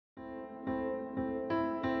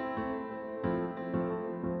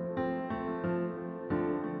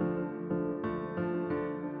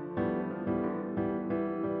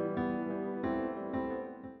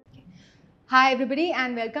Hi everybody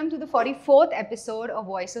and welcome to the 44th episode of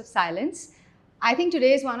Voice of Silence. I think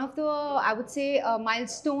today is one of the, I would say, a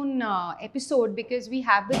milestone episode because we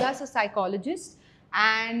have with us a psychologist,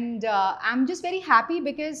 and I'm just very happy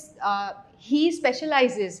because he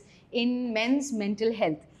specializes in men's mental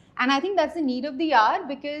health. And I think that's the need of the hour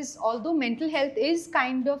because although mental health is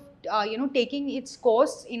kind of, taking its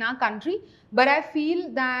course in our country, but I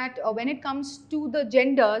feel that when it comes to the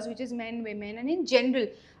genders, which is men, women, and in general,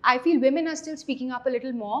 I feel women are still speaking up a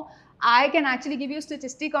little more. I can actually give you a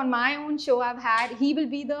statistic on my own show I've had. He will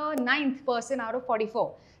be the 9th person out of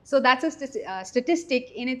 44. So that's a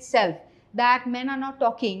statistic in itself that men are not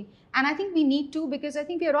talking. And I think we need to because I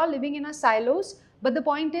think we are all living in our silos. But the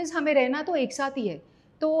point is, हमें रहना तो एक साथ ही है.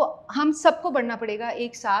 तो हम सबको बढ़ना पड़ेगा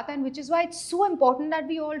एक साथ, and which is why it's so important that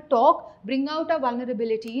we all talk, bring out our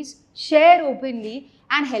vulnerabilities, share openly,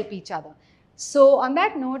 and help each other. So on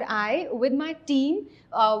that note, I, with my team,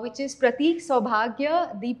 which is Prateek,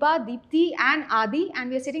 Saubhagya, Deepa, Deepthi, and Adi,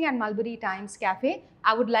 and we are sitting at Mulberry Times Cafe,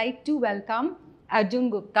 I would like to welcome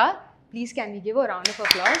Arjun Gupta. Please, can we give a round of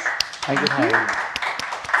applause? Thank you.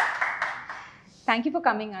 Thank you for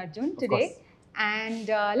coming, Arjun, today. And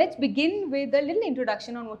let's begin with a little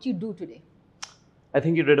introduction on what you do today. I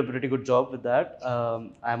think you did a pretty good job with that.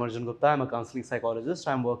 I'm Arjun Gupta. I'm a counseling psychologist.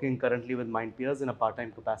 I'm working currently with Mind Peers in a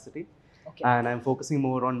part-time capacity. Okay. And I'm focusing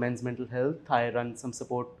more on men's mental health. I run some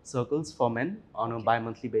support circles for men on a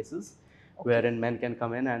bi-monthly basis, wherein men can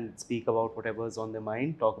come in and speak about whatever's on their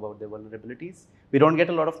mind, talk about their vulnerabilities. We don't get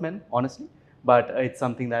a lot of men, honestly, but it's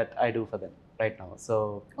something that I do for them right now.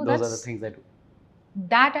 So those are the things I do.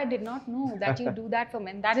 That I did not know that you do that for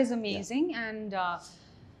men. That is amazing. Yeah. And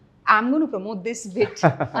I'm going to promote this bit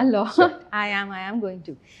a lot. Sure. I am going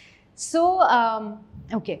to. So,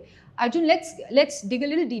 okay. Arjun, let's dig a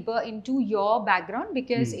little deeper into your background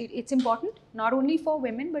because it's important not only for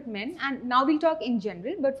women but men, and now we'll talk in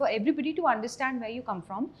general, but for everybody to understand where you come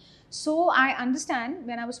from. So I understand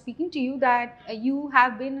when I was speaking to you that you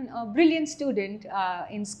have been a brilliant student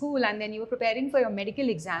in school and then you were preparing for your medical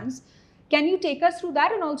exams. Can you take us through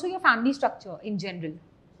that and also your family structure in general?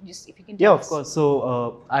 Just if you can tell us. Of course.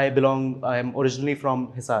 So I'm originally from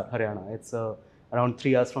Hisar, Haryana. It's around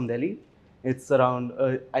 3 hours from Delhi. It's around,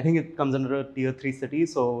 I think it comes under a tier 3 city.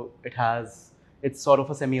 So it's sort of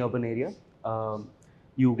a semi-urban area.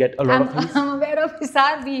 You get a lot of things. I'm aware of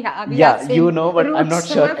Hisar. We have you know, but I'm not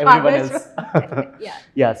sure everyone else.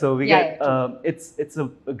 Yeah. So we get, it's a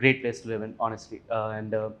great place to live in, honestly.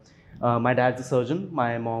 My dad's a surgeon.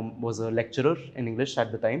 My mom was a lecturer in English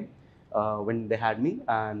at the time when they had me.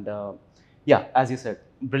 And as you said,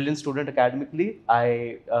 brilliant student academically.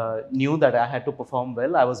 I knew that I had to perform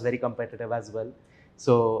well. I was very competitive as well.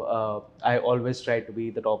 So I always tried to be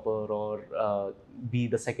the topper or be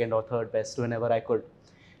the second or third best whenever I could.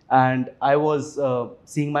 And I was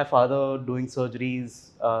seeing my father doing surgeries,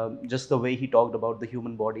 just the way he talked about the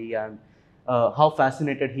human body and how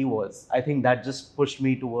fascinated he was. I think that just pushed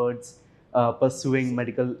me towards pursuing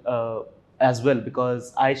medical as well,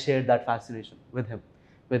 because I shared that fascination with him,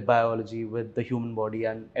 with biology, with the human body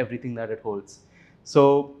and everything that it holds.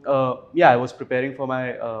 So I was preparing for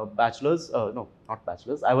my bachelor's, no, not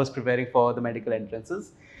bachelor's, I was preparing for the medical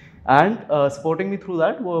entrances. And supporting me through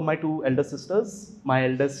that were my two elder sisters. My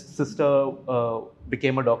eldest sister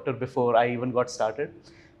became a doctor before I even got started.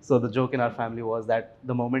 So the joke in our family was that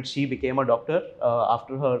the moment she became a doctor,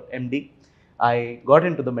 after her MD, I got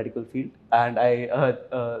into the medical field and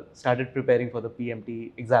I started preparing for the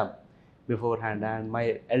PMT exam beforehand. And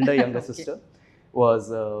my elder younger sister was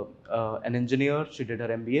an engineer. She did her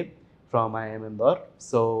MBA from IIM Indore.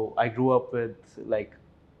 So I grew up with like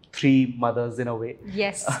 3 mothers in a way.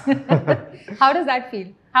 Yes. How does that feel?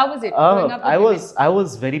 How was it growing up with I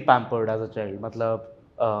was very pampered as a child.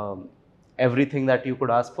 Matlab, everything that you could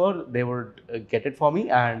ask for, they would get it for me,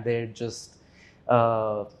 and they'd just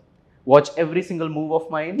watch every single move of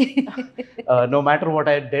mine, no matter what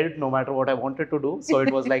I did, no matter what I wanted to do. So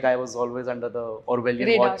it was like I was always under the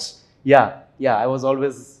Orwellian watch. Yeah, I was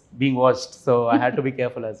always being watched. So I had to be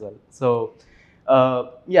careful as well. So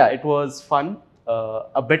it was fun,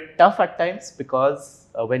 a bit tough at times because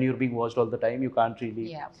when you're being watched all the time, you can't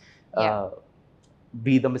really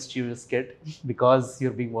be the mischievous kid because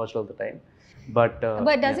you're being watched all the time. But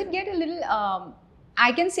does it get a little?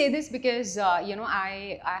 I can say this because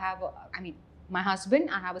I have my husband.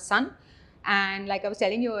 I have a son, and like I was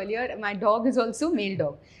telling you earlier, my dog is also male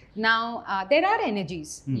dog. Now there are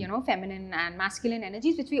energies, feminine and masculine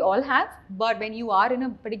energies, which we all have. But when you are in a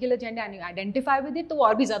particular gender and you identify with it, तो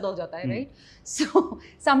और भी ज़्यादा हो जाता है, right? So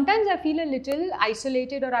sometimes I feel a little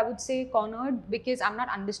isolated, or I would say cornered, because I'm not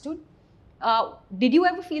understood. Did you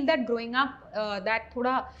ever feel that growing up, that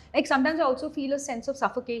thoda, like sometimes I also feel a sense of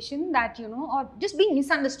suffocation, that, you know, or just being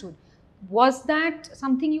misunderstood. Was that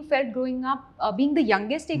something you felt growing up, being the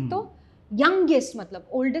youngest? एक तो youngest मतलब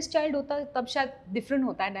oldest child होता है तब शायद different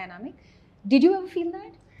होता है dynamic. Did you ever feel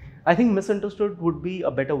that? I think misunderstood would be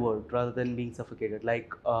a better word rather than being suffocated.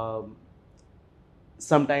 Like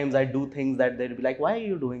sometimes I do things that they'll be like, why are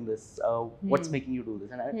you doing this? What's making you do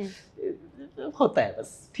this? And I, होता है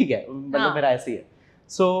बस ठीक है मतलब मेरा ऐसे ही है.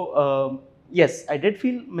 So yes, I did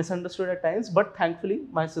feel misunderstood at times, but thankfully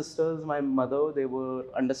my sisters, my mother, they were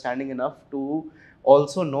understanding enough to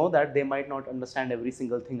also know that they might not understand every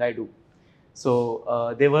single thing I do.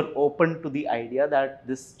 So they were open to the idea that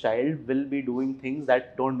this child will be doing things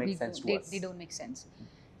that don't make sense to us. They don't make sense.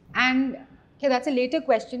 And okay, that's a later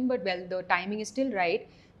question, but well, the timing is still right.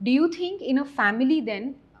 Do you think in a family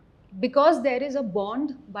then, because there is a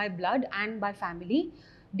bond by blood and by family,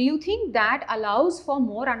 do you think that allows for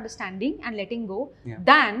more understanding and letting go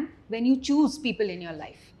than when you choose people in your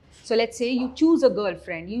life? So let's say you choose a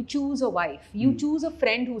girlfriend, you choose a wife, you choose a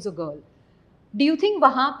friend who's a girl. Do you think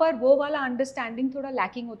वहाँ पर वो वाला understanding थोड़ा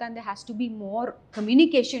lacking होता है and there has to be more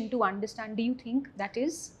communication to understand? Do you think that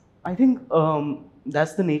is? I think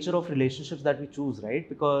that's the nature of relationships that we choose, right?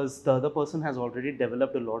 Because the other person has already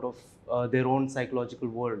developed a lot of their own psychological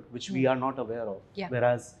world, which we are not aware of. Yeah.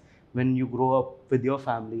 Whereas when you grow up with your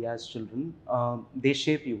family as children, they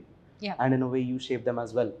shape you. Yeah. And in a way you shape them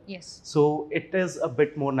as well. Yes. So it is a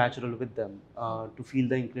bit more natural with them to feel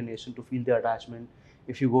the inclination, to feel the attachment.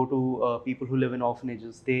 If you go to people who live in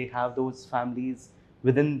orphanages, they have those families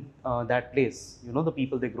within that place. You know, the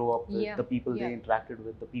people they grow up with, the people they interacted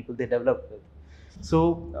with, the people they developed with.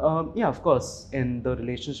 So yeah, of course, in the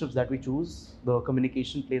relationships that we choose, the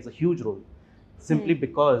communication plays a huge role. Simply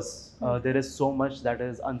because there is so much that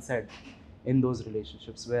is unsaid in those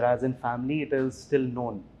relationships, whereas in family it is still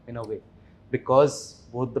known in a way because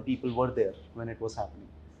both the people were there when it was happening.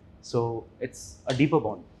 So it's a deeper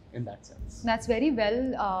bond in that sense. That's very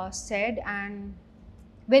well said and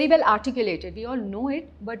very well articulated. We all know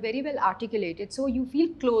it, but very well articulated. So you feel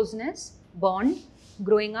closeness, bond,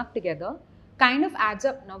 growing up together kind of adds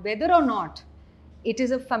up. Now, whether or not it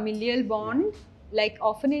is a familial bond, like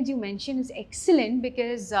orphanage you mentioned is excellent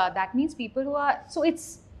because that means people who are, so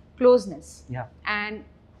it's closeness and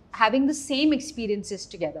having the same experiences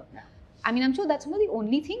together. I mean, I'm sure that's not the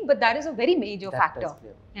only thing, but that is a very major factor.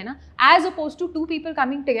 You know? As opposed to two people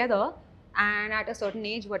coming together and at a certain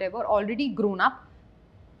age, whatever, already grown up,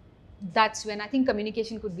 that's when I think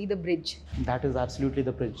communication could be the bridge. That is absolutely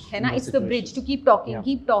the bridge. It's the bridge to keep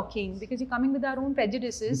talking, because you're coming with our own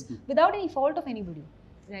prejudices without any fault of anybody.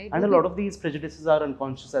 Right? And a lot of these prejudices are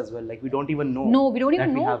unconscious as well. Like we don't even know. No, we don't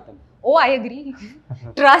even know. We have them. Oh, I agree.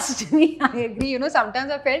 Trust me, I agree. You know,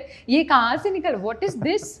 sometimes I felt, ye kahan se nikal? What is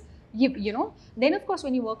this? You know, then of course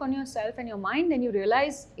when you work on yourself and your mind, then you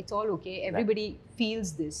realize it's all okay. Everybody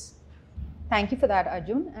feels this. Thank you for that,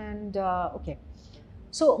 Arjun. And okay.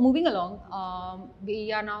 So moving along,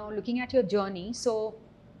 we are now looking at your journey. So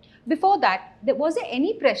before that, was there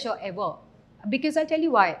any pressure ever? Because I'll tell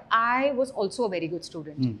you why. I was also a very good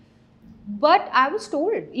student. But I was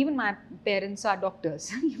told, even my parents are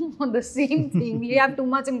doctors, you know, the same thing. We have too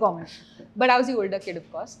much in common. But I was the older kid, of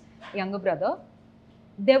course, younger brother.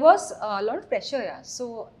 There was a lot of pressure,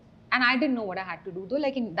 So, and I didn't know what I had to do. Though,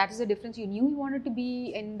 like that is the difference. You knew you wanted to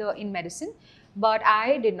be in medicine, but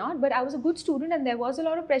I did not. But I was a good student, and there was a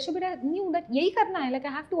lot of pressure. But I knew that yahi karna hai. Like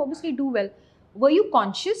I have to obviously do well. Were you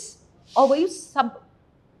conscious, or were you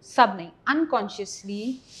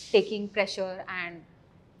unconsciously taking pressure and?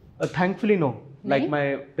 Thankfully, no. Like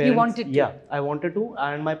my parents. You wanted to? Yeah, I wanted to,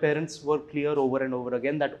 and my parents were clear over and over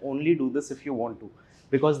again that only do this if you want to,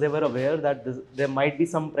 because they were aware that there might be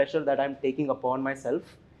some pressure that I'm taking upon myself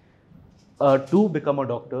to become a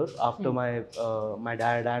doctor after my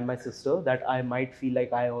dad and my sister, that I might feel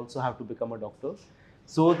like I also have to become a doctor.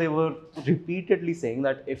 So they were repeatedly saying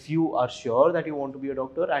that if you are sure that you want to be a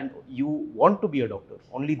doctor and you want to be a doctor,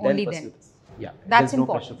 only then pursue this. Yeah, that's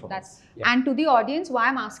important. And to the audience, why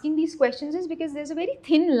I'm asking these questions is because there's a very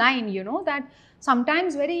thin line, you know, that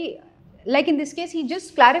sometimes like in this case, he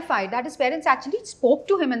just clarified that his parents actually spoke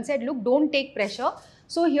to him and said, look, don't take pressure.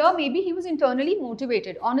 So here, maybe he was internally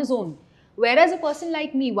motivated on his own. Whereas a person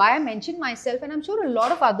like me, why I mentioned myself, and I'm sure a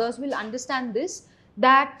lot of others will understand this,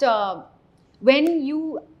 that I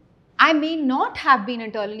may not have been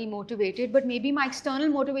internally motivated, but maybe my external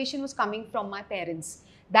motivation was coming from my parents.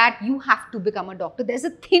 that you have to become a doctor. There's a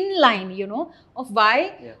thin line, you know, of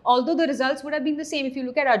why, although the results would have been the same. If you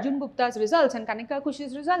look at Arjun Gupta's results and Kanika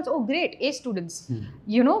Kush's results, oh great, A students,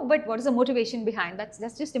 you know, but what is the motivation behind?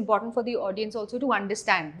 That's just important for the audience also to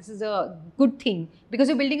understand. This is a good thing because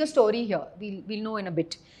you're building a story here. We'll know in a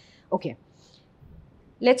bit. Okay.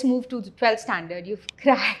 Let's move to the 12th standard. You've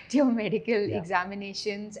cracked your medical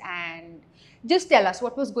examinations, and just tell us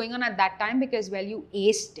what was going on at that time, because, well, you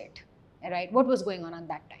aced it, right? What was going on at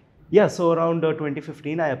that time? Yeah, so around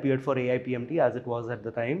 2015, I appeared for AIPMT as it was at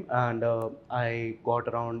the time, and I got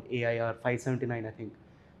around AIR 579, I think.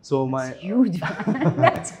 So That's huge.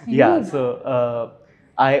 That's huge. Yeah, so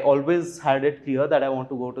I always had it clear that I want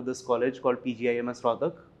to go to this college called PGIMS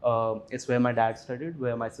Rohtak. It's where my dad studied,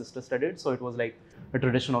 where my sister studied. So it was like a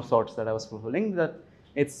tradition of sorts that I was fulfilling. That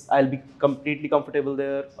I'll be completely comfortable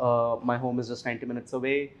there. My home is just 90 minutes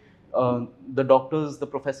away. The doctors, the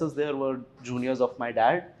professors there were juniors of my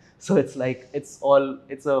dad. So it's like, it's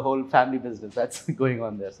a whole family business that's going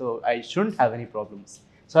on there. So I shouldn't have any problems.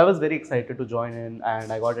 So I was very excited to join in,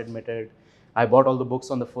 and I got admitted. I bought all the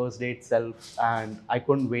books on the first day itself, and I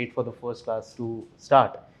couldn't wait for the first class to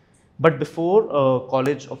start. But before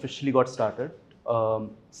college officially got started,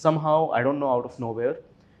 somehow, I don't know, out of nowhere,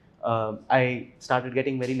 I started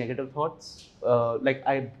getting very negative thoughts. Like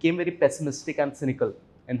I became very pessimistic and cynical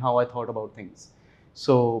in how I thought about things.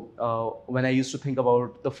 So when I used to think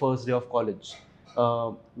about the first day of college,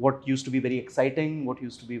 what used to be very exciting, what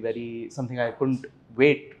used to be very something I couldn't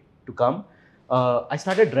wait to come, I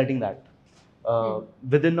started dreading that.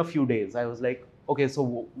 Within a few days, I was like, okay,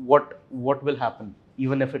 so what will happen?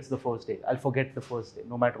 Even if it's the first day, I'll forget the first day,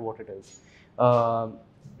 no matter what it is.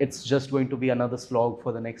 It's just going to be another slog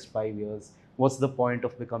for the next 5 years. What's the point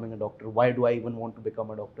of becoming a doctor? Why do I even want to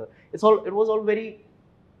become a doctor? It was all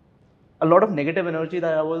a lot of negative energy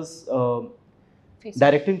that I was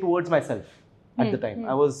directing towards myself at the time.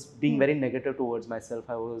 I was being very negative towards myself.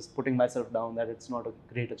 I was putting myself down that it's not a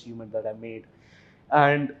great achievement that I made.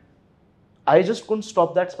 And I just couldn't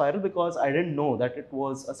stop that spiral because I didn't know that it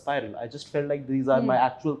was a spiral. I just felt like these are my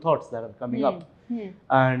actual thoughts that are coming up.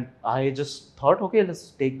 And I just thought, okay, let's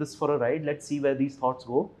take this for a ride. Let's see where these thoughts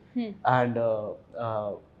go. And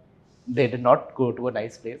they did not go to a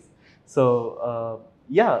nice place. So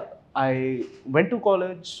yeah, I went to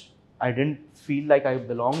college. I didn't feel like I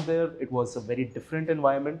belonged there. It was a very different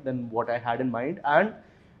environment than what I had in mind, and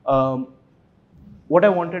what I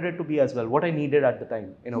wanted it to be as well, what I needed at the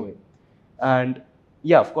time, in a way. And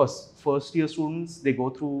yeah, of course, first year students, they go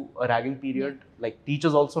through a ragging period. Like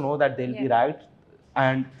teachers also know that they'll be ragged.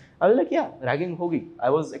 And I was like, yeah, ragging hogi. I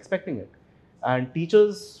was expecting it. And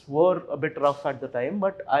teachers were a bit rough at the time,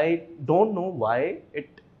 but I don't know why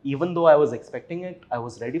even though I was expecting it, I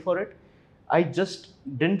was ready for it, I just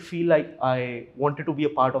didn't feel like I wanted to be a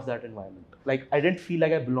part of that environment. Like I didn't feel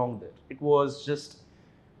like I belonged there. It was just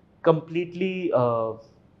completely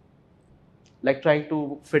like trying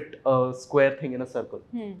to fit a square thing in a circle.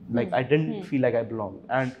 Like I didn't feel like I belonged.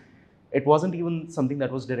 And it wasn't even something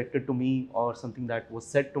that was directed to me or something that was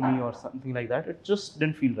said to me or something like that. It just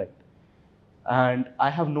didn't feel right. And I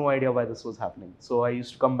have no idea why this was happening. So I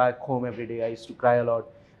used to come back home every day. I used to cry a lot.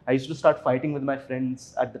 I used to start fighting with my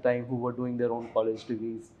friends at the time who were doing their own college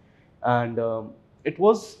degrees. And it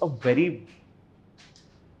was a very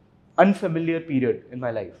unfamiliar period in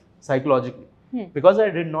my life, psychologically, because I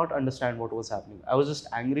did not understand what was happening. I was just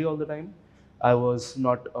angry all the time. I was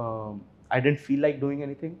not, I didn't feel like doing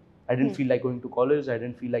anything. I didn't feel like going to college. I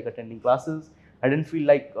didn't feel like attending classes. I didn't feel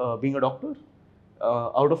like being a doctor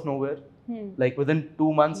out of nowhere. Like within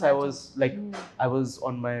 2 months, I was like, I was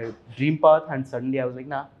on my dream path, and suddenly I was like,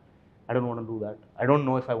 nah, I don't want to do that. I don't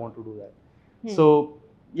know if I want to do that. So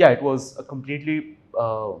yeah, it was a completely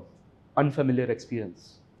unfamiliar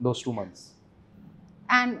experience, those 2 months.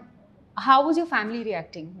 And how was your family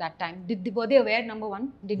reacting that time? Were they aware, number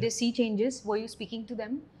one? Did they see changes? Were you speaking to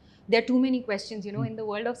them? There are too many questions, you know, in the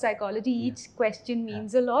world of psychology, each question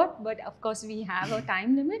means a lot, but of course we have a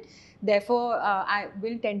time limit. Therefore, I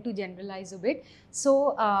will tend to generalize a bit.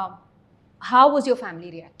 So, how was your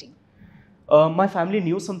family reacting? My family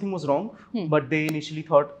knew something was wrong, but they initially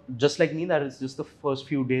thought, just like me, that it's just the first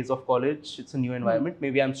few days of college. It's a new environment.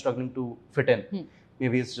 Maybe I'm struggling to fit in.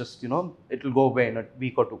 Maybe it's just, you know, it'll go away in a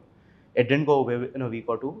week or two. It didn't go away in a week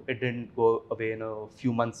or two. It didn't go away in a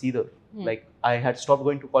few months either. Like I had stopped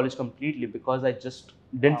going to college completely because I just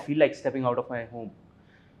didn't feel like stepping out of my home.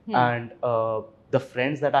 And the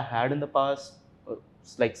friends that I had in the past,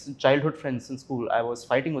 like childhood friends in school, I was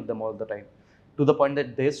fighting with them all the time, to the point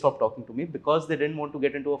that they stopped talking to me because they didn't want to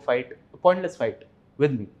get into a pointless fight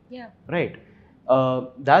with me. Yeah. Right.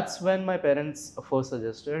 That's when my parents first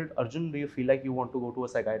suggested, Arjun, do you feel like you want to go to a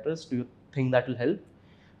psychiatrist? Do you think that will help?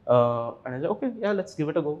 And I said, okay, yeah, let's give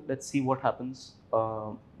it a go. Let's see what happens.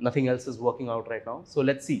 Nothing else is working out right now. So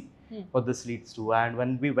let's see what this leads to. And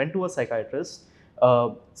when we went to a psychiatrist,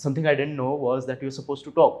 something I didn't know was that you're supposed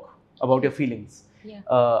to talk about your feelings. Yeah.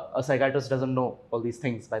 A psychiatrist doesn't know all these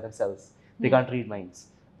things by themselves. They can't read minds,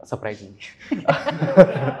 surprisingly.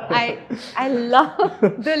 I love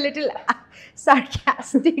the little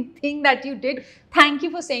sarcastic thing that you did. Thank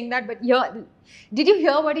you for saying that. But did you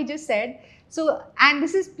hear what he just said? So, and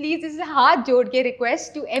this is a hard jod ke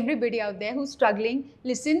request to everybody out there who's struggling.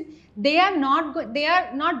 Listen, they are not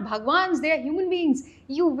Bhagwans, they are human beings.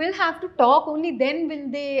 You will have to talk, only then will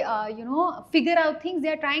they, figure out things. They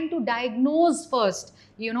are trying to diagnose first,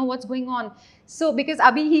 what's going on. So, because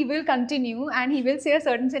Abhi, he will continue and he will say a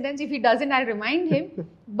certain sentence. If he doesn't, I'll remind him.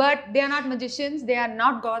 But they are not magicians, they are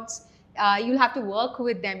not gods. You'll have to work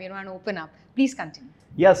with them, and open up. Please continue.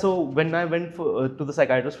 Yeah, so when I went to the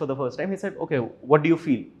psychiatrist for the first time, he said, okay, what do you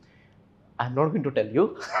feel? I'm not going to tell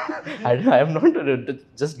you. I am not,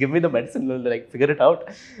 just give me the medicine, like figure it out.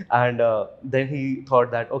 And then he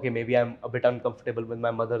thought that, okay, maybe I'm a bit uncomfortable with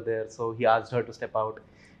my mother there. So he asked her to step out.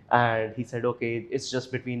 And he said, okay, it's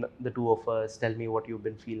just between the two of us. Tell me what you've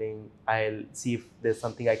been feeling. I'll see if there's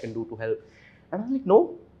something I can do to help. And I'm like,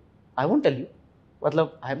 no, I won't tell you.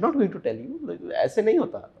 मतलब, I'm not going to tell you. ऐसे नहीं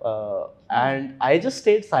होता. And I just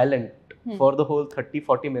stayed silent for the whole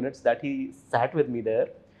 30-40 minutes that he sat with me there.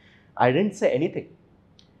 I didn't say anything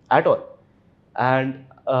at all. And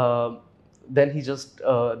then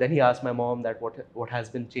he asked my mom that what has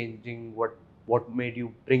been changing, what made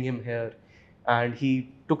you bring him here. And he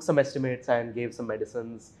took some estimates and gave some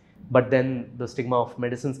medicines. But then the stigma of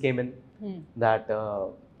medicines came in, that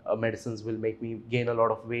medicines will make me gain a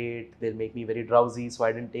lot of weight, they'll make me very drowsy. So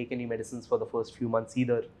I didn't take any medicines for the first few months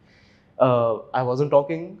either. I wasn't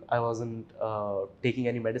talking, I wasn't taking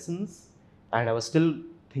any medicines, and I was still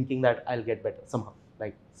thinking that I'll get better somehow.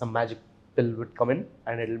 Like some magic pill would come in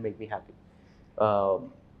and it'll make me happy.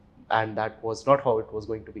 And that was not how it was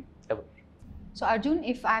going to be, ever. So Arjun,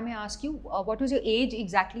 if I may ask you, what was your age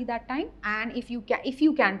exactly that time? And if you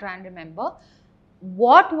can try and remember,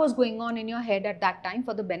 what was going on in your head at that time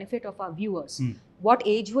for the benefit of our viewers? What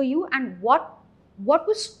age were you, and what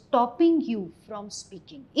was stopping you from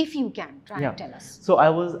speaking? If you can try and tell us. So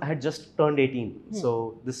I had just turned 18.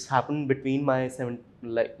 So this happened between my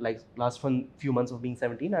last few months of being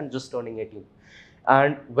 17 and just turning 18.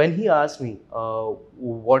 And when he asked me,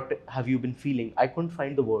 what have you been feeling? I couldn't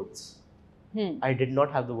find the words. I did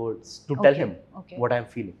not have the words to tell him what I'm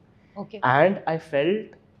feeling. And I felt,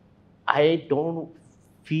 I don't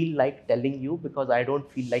feel like telling you because I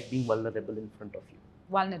don't feel like being vulnerable in front of you.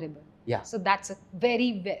 Vulnerable. Yeah. So that's a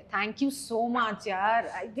thank you so much,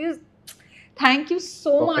 yaar. Thank you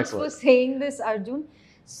so much for saying this, Arjun.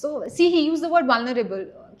 So see, he used the word vulnerable.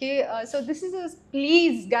 Okay. So this is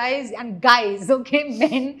please, guys, okay,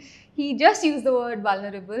 men. He just used the word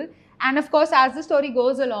vulnerable. And of course, as the story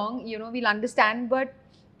goes along, we'll understand. But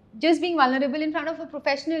just being vulnerable in front of a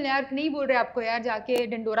professional, यार नहीं बोल रहे आपको यार जाके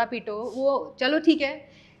डंडोरा पीटो, वो चलो ठीक है.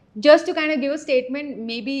 Just to kind of give a statement,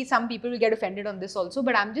 maybe some people will get offended on this also,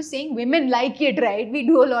 but I'm just saying women like it, right? We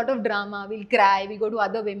do a lot of drama, we'll cry, we go to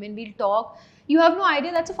other women, we'll talk. You have no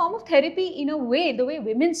idea, that's a form of therapy in a way. The way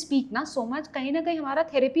women speak, na so much, कहीं ना कहीं हमारा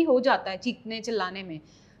therapy हो जाता है चीखने चिल्लाने में.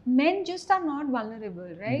 Men just are not vulnerable,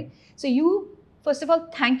 right? So you, first of all,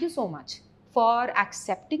 thank you so much for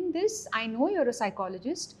accepting this. I know you're a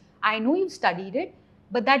psychologist. I know you've studied it,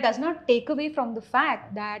 but that does not take away from the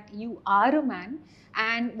fact that you are a man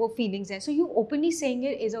and wo feelings hai. So you openly saying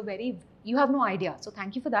it is you have no idea. So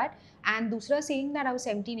thank you for that. And dusra saying that I was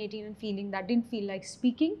 17, 18 and feeling that, didn't feel like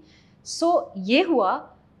speaking. So ye hua,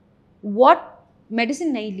 what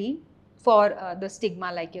medicine nahi li for the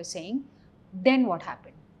stigma, like you're saying, then what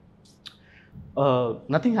happened?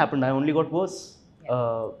 Nothing happened. I only got worse.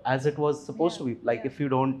 As it was supposed to be. Like if you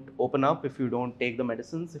don't open up, if you don't take the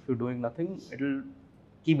medicines, if you're doing nothing, it'll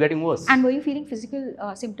keep getting worse. And were you feeling physical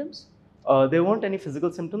symptoms? There weren't any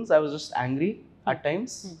physical symptoms. I was just angry at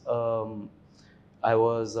times. I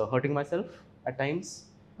was hurting myself at times.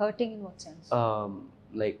 Hurting in what sense?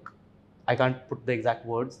 Like I can't put the exact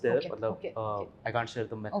words there. I can't share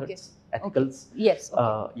the methods, ethicals. Yes.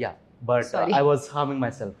 Yeah. But I was harming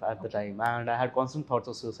myself at the time, and I had constant thoughts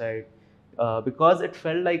of suicide. Because it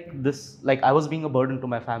felt like I was being a burden to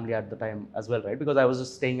my family at the time as well, right? Because I was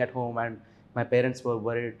just staying at home and my parents were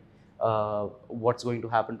worried what's going to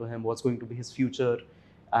happen to him, what's going to be his future,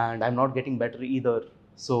 and I'm not getting better either.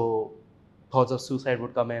 So thoughts of suicide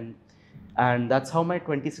would come in. And that's how my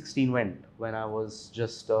 2016 went, when I was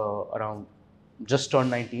just just turned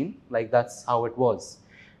 19. Like, that's how it was.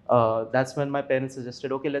 That's when my parents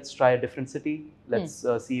suggested, okay, let's try a different city. Let's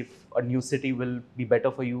see if a new city will be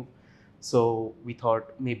better for you. So we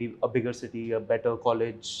thought maybe a bigger city, a better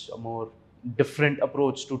college, a more different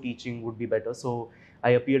approach to teaching would be better. So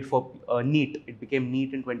I appeared for NEET. It became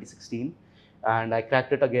NEET in 2016, and I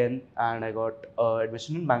cracked it again, and I got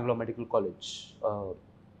admission in Bangalore Medical College.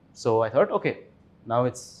 So I thought, okay, now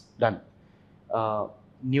it's done. Uh,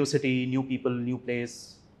 New city, new people, new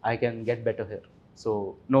place. I can get better here.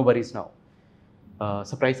 So no worries now.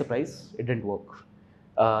 Surprise, surprise, it didn't work.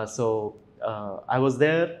 So I was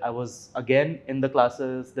there. I was again in the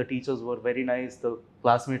classes. The teachers were very nice. The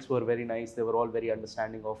classmates were very nice. They were all very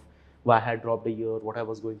understanding of why I had dropped a year, what I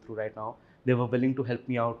was going through right now. They were willing to help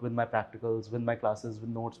me out with my practicals, with my classes, with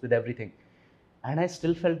notes, with everything. And I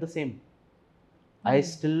still felt the same. I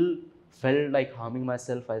still felt like harming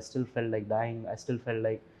myself. I still felt like dying. I still felt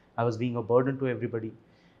like I was being a burden to everybody.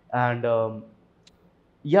 And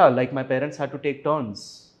yeah, like my parents had to take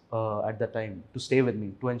turns at that time to stay with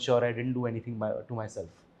me to ensure I didn't do anything to myself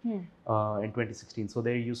in 2016. So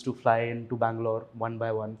they used to fly into Bangalore one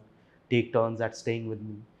by one, take turns at staying with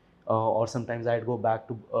me. Or sometimes I'd go back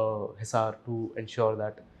to Hisar to ensure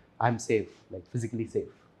that I'm safe, like physically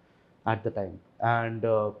safe at the time. And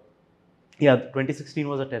yeah, 2016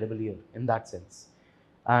 was a terrible year in that sense.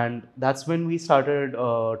 And that's when we started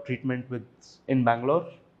treatment with in Bangalore.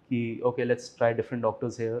 Okay, let's try different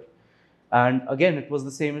doctors here. And again, it was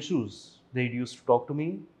the same issues. They used to talk to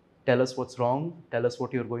me, tell us what's wrong, tell us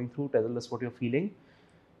what you're going through, tell us what you're feeling.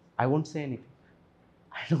 I won't say anything.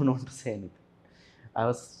 I don't want to say anything. I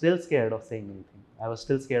was still scared of saying anything. I was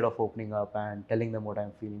still scared of opening up and telling them what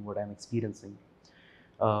I'm feeling, what I'm experiencing.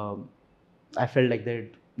 Um, I felt like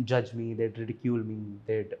they'd judge me, they'd ridicule me,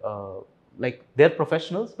 like, they're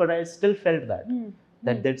professionals, but I still felt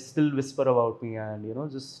that they'd still whisper about me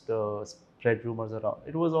and, just spread rumors around.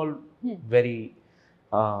 It was all very,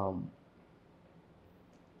 um,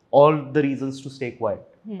 all the reasons to stay quiet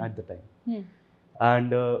at the time.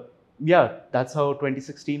 And yeah, that's how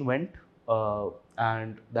 2016 went.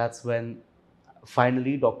 And that's when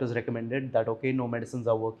finally doctors recommended that, okay, no medicines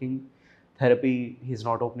are working. Therapy, he's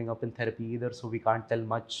not opening up in therapy either, so we can't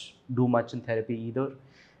do much in therapy either.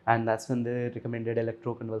 And that's when they recommended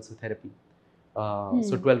electroconvulsive therapy.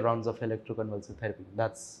 So 12 rounds of electroconvulsive therapy.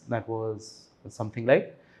 That was something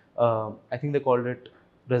like, I think they called it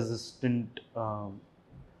resistant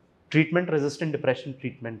treatment, resistant depression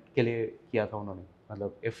treatment के लिए किया था उन्होंने.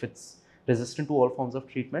 मतलब if it's resistant to all forms of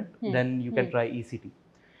treatment, then you can try ECT.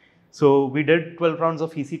 So we did 12 rounds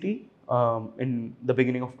of ECT in the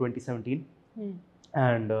beginning of 2017,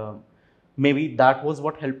 and maybe that was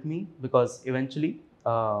what helped me, because eventually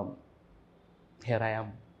here I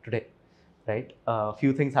am today, right? A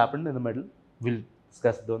few things happened in the middle. We'll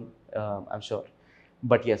discuss them, I'm sure.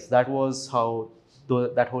 But yes, that was how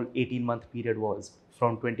that whole 18-month period was,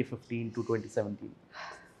 from 2015 to 2017.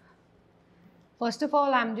 First of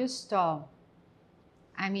all, I'm just,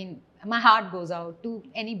 I mean, my heart goes out to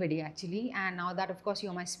anybody actually. And now that, of course,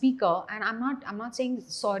 you're my speaker, and I'm not saying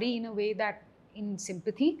sorry in a way that in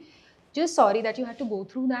sympathy, just sorry that you had to go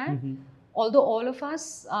through that. Although all of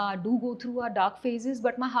us do go through our dark phases,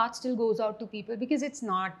 but my heart still goes out to people, because it's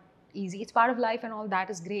not easy. It's part of life and all that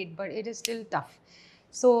is great, but it is still tough.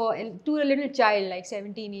 So to a little child like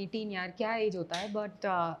 17, 18, yaar, kya age hota hai?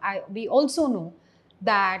 But we also know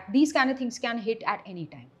that these kind of things can hit at any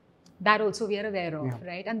time. That also we are aware of,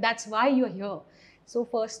 right? And that's why you're here. So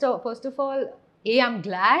first of all, I'm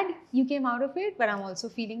glad you came out of it, but I'm also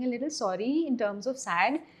feeling a little sorry in terms of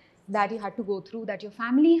sad that you had to go through, that your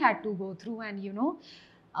family had to go through, and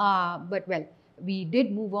but well, we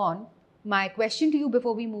did move on. My question to you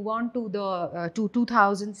before we move on to the to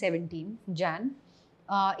 2017 Jan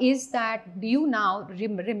is that, do you now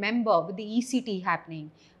remember with the ECT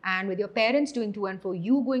happening and with your parents doing to and fro,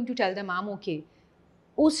 you going to tell them I'm okay?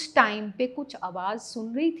 उस time पे कुछ आवाज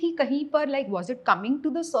सुन रही थी कहीं पर, like was it coming to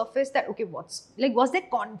the surface that okay, what's like, was there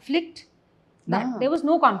conflict? That there was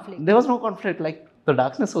no conflict. There was no conflict. Like, the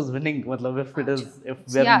darkness was winning. Matlab,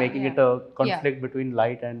 if we are making it a conflict between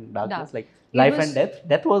light and darkness, like life and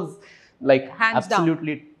death was like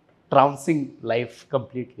absolutely trouncing life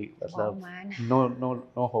completely. Wow, man. No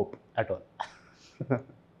hope at all.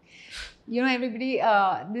 Everybody,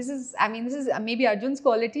 this is maybe Arjun's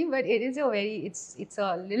quality, but it is it's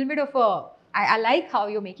a little bit of a, I like how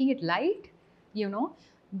you're making it light,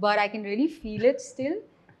 but I can really feel it still.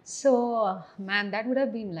 So, man, that would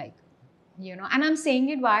have been like, and I'm saying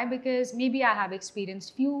it why, because maybe I have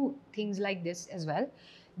experienced few things like this as well.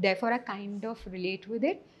 therefore I kind of relate with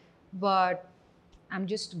it, but I'm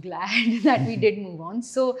just glad that we did move on.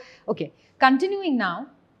 So, okay, continuing now,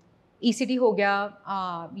 ECT ho gaya,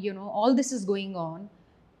 all this is going on.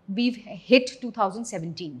 We've hit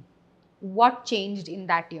 2017. What changed in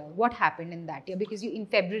that year? What happened in that year? Because you in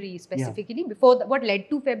February specifically, before what led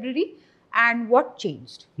to February, and what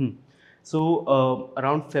changed? So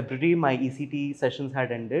around February, my ECT sessions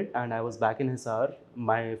had ended, and I was back in Hisar.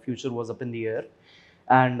 My future was up in the air,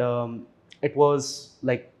 and it was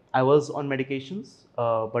like I was on medications,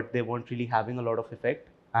 but they weren't really having a lot of effect.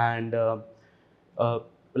 And uh,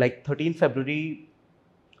 like 13th February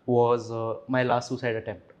was my last suicide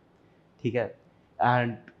attempt. ठीक है?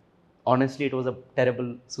 And honestly, it was a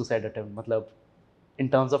terrible suicide attempt. मतलब, in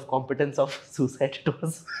terms of competence of suicide, it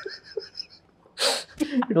was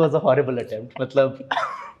it was a horrible attempt. मतलब,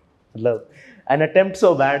 an attempt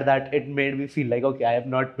so bad that it made me feel like, okay, I am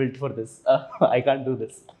not built for this. I can't do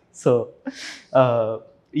this. So,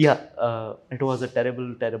 yeah, it was a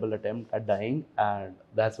terrible, terrible attempt at dying, and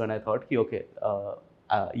that's when I thought, कि okay,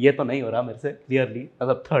 ये तो नहीं हो रहा मेरे से clearly.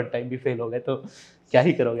 मतलब third time भी fail हो गए तो क्या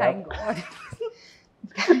ही करोगे आप? Thank God.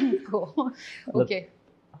 Thank God. Okay.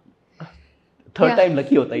 Third time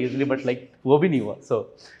lucky होता है usually, but like वो भी नहीं हुआ.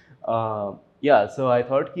 So yeah, so I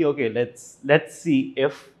thought कि okay, let's see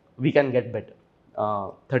if we can get better.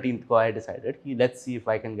 13th को I decided कि let's see if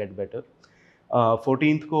I can get better.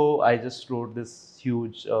 14th को I just wrote this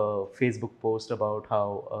huge Facebook post about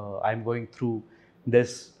how I'm going through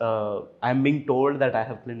this. I'm being told that I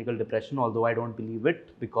have clinical depression, although I don't believe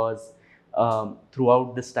it, because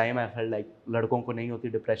throughout this time I felt like लड़कों को नहीं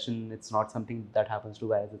होती depression. It's not something that happens to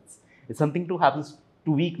guys. It's something to happens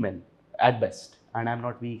to weak men at best. And I'm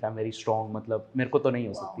not weak. I'm very strong. मतलब मेरे को तो नहीं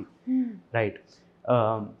हो सकती, right?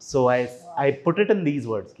 So I put it in these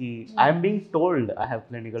words कि I'm being told I have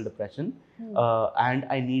clinical depression, and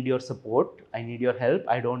I need your support. I need your help.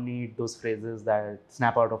 I don't need those phrases that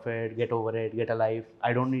snap out of it, get over it, get a life.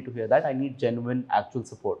 I don't need to hear that. I need genuine, actual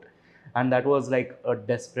support. And that was like a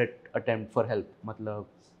desperate attempt for help. मतलब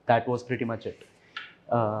that was pretty much it.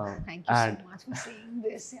 Thank you so much for saying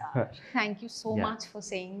this. Yeah. Thank you so much for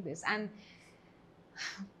saying this. And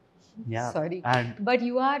sorry, but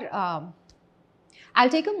you are. I'll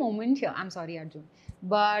take a moment here. I'm sorry, Arjun,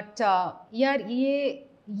 but यार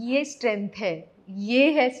ये strength है.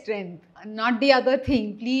 ये है strength, not the other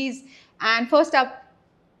thing. Please. And first up,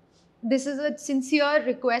 this is a sincere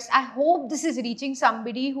request. I hope this is reaching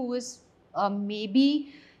somebody who is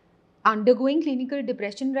maybe undergoing clinical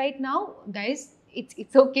depression right now. Guys,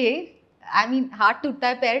 it's okay. I mean, हाथ टूटता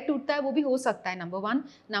है, पैर टूटता है, वो भी हो सकता है. Number one.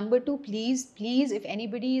 Number two, please, if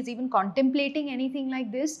anybody is even contemplating anything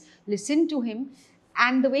like this, listen to him.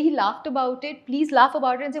 And the way he laughed about it, please laugh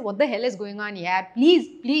about it and say, what the hell is going on? Yeah,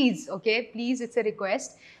 please, okay? Please, it's a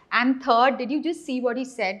request. And third, did you just see what he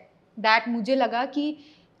said? That मुझे लगा कि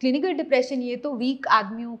clinical depression ये तो weak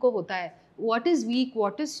आदमियों को होता है. What is weak?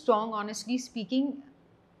 What is strong? Honestly speaking.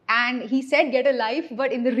 And he said, get a life,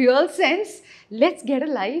 but in the real sense, let's get a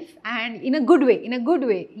life, and in a good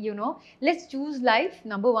way, you know. Let's choose life,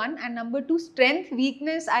 number one. And number two, strength,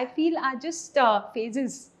 weakness, I feel are just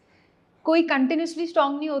phases. कोई continuously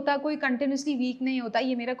strong नहीं होता, कोई continuously weak नहीं होता.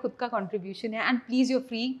 ये मेरा खुद का contribution है. And please, you're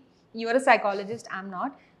free. You're a psychologist, I'm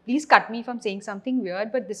not. Please cut me if I'm saying something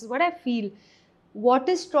weird, but this is what I feel. What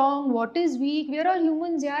is strong? What is weak? We are all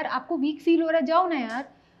humans, यार. आपको weak feel हो रहा है, जाओ ना यार.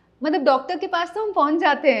 मतलब doctor के पास तो हम पहुंच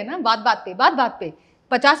जाते हैं ना, बात बात पे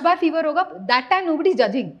 50 बार फीवर होगा, that time nobody is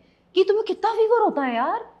judging कि तुम्हें कितना फीवर होता है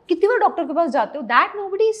यार, कितनी बार डॉक्टर के पास जाते हो. दैट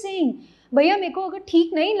नोबडी इज सेइंग भैया मेरे को अगर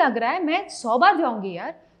ठीक नहीं लग रहा है मैं 100 बार जाऊंगी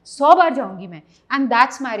यार, 100 बार जाऊंगी मैं. And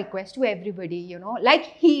that's my request to everybody, you know, like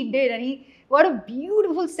he did. And he what a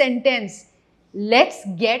beautiful sentence, let's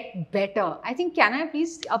get better. I think can I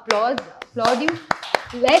please applaud you.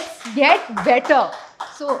 Let's get better.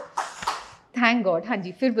 So thank God. हाँ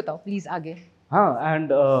जी, फिर बताओ please आगे.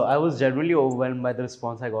 And I was genuinely overwhelmed by the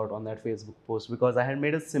response I got on that Facebook post, because I had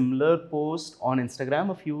made a similar post on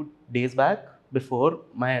Instagram a few days back before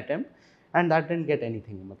my attempt, and that didn't get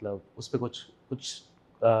anything. मतलब उस पे कुछ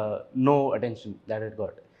no attention that it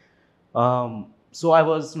got. So I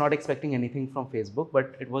was not expecting anything from Facebook,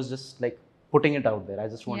 but it was just like putting it out there. I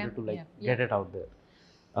just wanted to get it out there.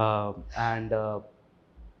 And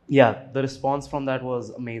yeah, the response from that was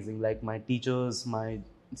amazing. Like my teachers, my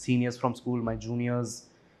seniors from school, my juniors,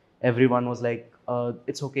 everyone was like,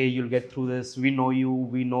 it's okay, you'll get through this. We know you,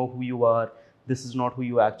 we know who you are. This is not who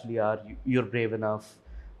you actually are. You're brave enough.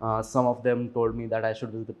 Some of them told me that I should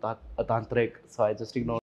visit a tantric, so I just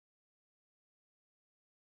ignored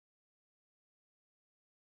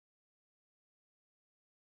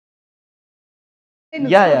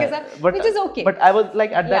Yeah, but which is okay. But I was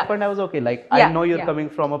like at that Yeah. point I was okay. Like Yeah, I know you're yeah. coming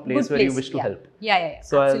from a place Good where you place, wish to yeah. help. Yeah.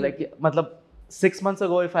 So I was like, Absolutely. yeah, matlab, 6 months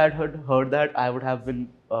ago, if I had heard that, I would have been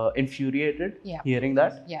infuriated Yeah. hearing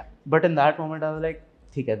that. Yeah. But in that moment, I was like,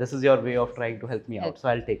 okay, this is your way of trying to help me out, so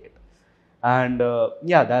I'll take it. And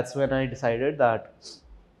yeah, that's when I decided that,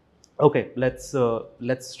 okay,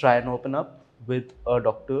 let's try and open up with a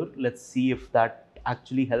doctor. Let's see if that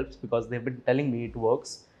actually helps, because they've been telling me it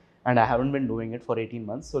works, and I haven't been doing it for 18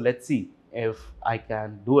 months. So let's see if I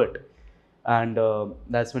can do it. And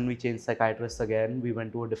that's when we changed psychiatrists again. We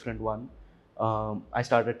went to a different one. I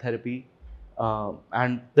started therapy.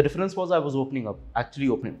 And the difference was I was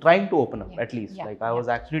trying to open up, at least. Like I was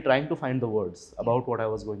actually trying to find the words about what I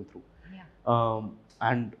was going through.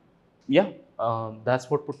 And yeah,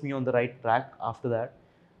 that's what put me on the right track after that.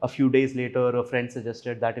 A few days later, a friend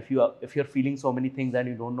suggested that if you're feeling so many things and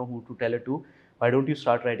you don't know who to tell it to, why don't you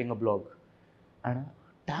start writing a blog? And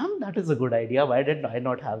damn, that is a good idea. Why did I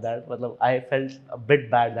not have that? Matlab, I felt a bit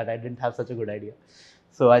bad that I didn't have such a good idea.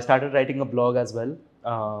 So I started writing a blog as well,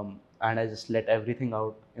 and I just let everything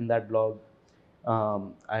out in that blog.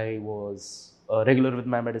 I was regular with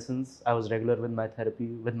my medicines. I was regular with my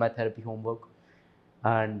therapy homework,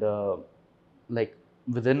 and like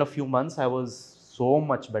within a few months, I was so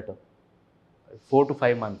much better. 4 to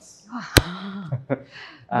 5 months.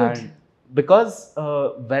 And because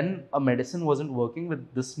when a medicine wasn't working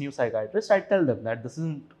with this new psychiatrist, I'd tell them that this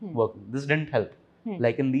isn't working, this didn't help.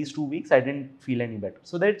 Like in these 2 weeks, I didn't feel any better.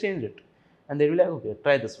 So they'd change it. And they'd be like, okay,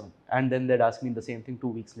 try this one. And then they'd ask me the same thing 2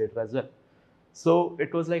 weeks later as well. So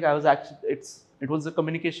it was like it was a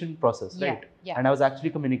communication process, right? Yeah. And I was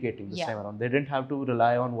actually communicating this time around. They didn't have to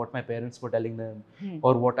rely on what my parents were telling them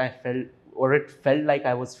or what I felt, or it felt like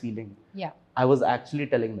I was feeling. Yeah. I was actually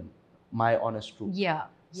telling them my honest truth. Yeah.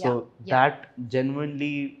 So that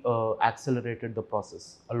genuinely accelerated the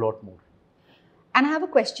process a lot more. And I have a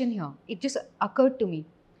question here. It just occurred to me.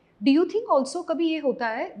 Do you think also kabhi ye hota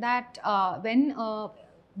hai that when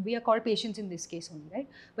we are called patients in this case only, right?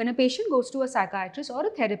 When a patient goes to a psychiatrist or a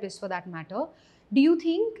therapist for that matter, do you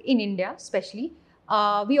think in India especially,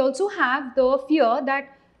 we also have the fear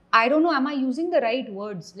that, I don't know, am I using the right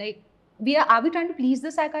words? Like, are we trying to please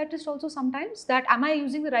the psychiatrist also sometimes? That am I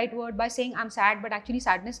using the right word by saying I'm sad, but actually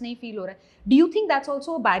sadness nahi feel ho raha hai? Do you think that's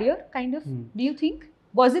also a barrier, kind of? Do you think?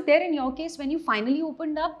 Was it there in your case when you finally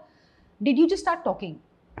opened up? Did you just start talking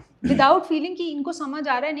without feeling कि इनको समझ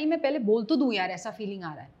आ रहा है, नहीं मैं पहले बोल तो दूं यार, ऐसा feeling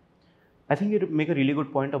आ रहा है? I think you make a really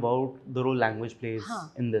good point about the role language plays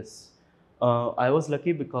in this. I was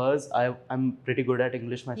lucky because I'm pretty good at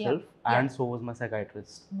English myself, and so was my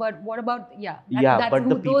psychiatrist. But what about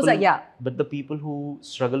but the people who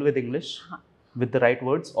struggle with English, with the right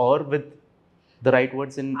words or with the right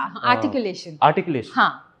words in articulation,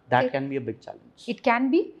 that can be a big challenge. It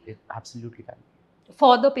can be. It absolutely can be.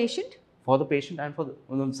 For the patient. For the patient and for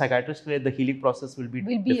the psychiatrist, the healing process will be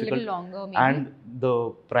difficult, a little longer, maybe. And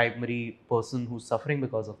the primary person who's suffering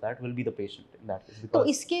because of that will be the patient in that case. So, in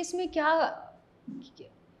this case,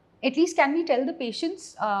 at least can we tell the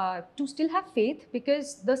patients to still have faith,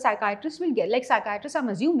 because the psychiatrist will get, like psychiatrists, I'm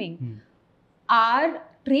assuming, are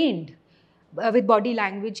trained with body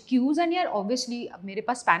language cues, and यार obviously मेरे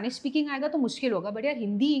पास Spanish speaking आएगा तो मुश्किल होगा, but यार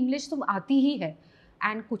Hindi English तो आती ही है,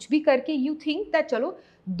 and कुछ भी करके you think that चलो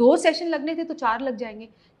 2 सेशन लगने थे तो 4 लग जाएंगे.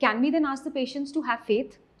 Can we then ask the patients to have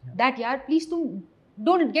faith that यार please तुम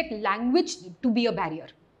don't get language to be a barrier.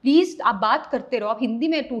 Please आप बात करते रहो, आप हिंदी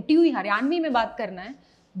में टूटी हुई हरियाणवी में बात करना है,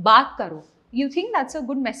 बात करो. You think that's a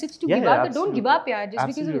good message to give out? Don't give up यार just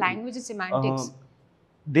because of language is semantics.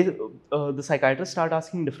 The psychiatrists start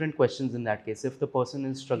asking different questions in that case. If the person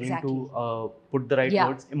is struggling to put the right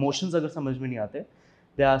words, emotions अगर समझ में नहीं आते,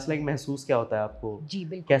 they ask like महसूस क्या होता है आपको,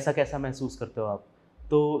 कैसा कैसा महसूस करते हो आप,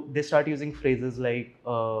 तो they start using phrases like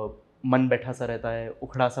मन बैठा सा रहता है,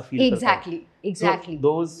 उखड़ा सा feel करता है. Exactly.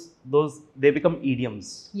 So those they become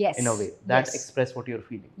idioms in a way that express what you're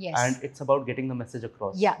feeling. And it's about getting the message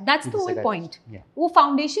across. Yeah, that's the whole point. वो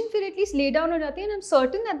foundation फिर at least lay down हो जाती है, and I'm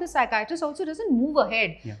certain that the psychiatrist also doesn't move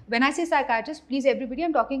ahead. When I say psychiatrist, please everybody,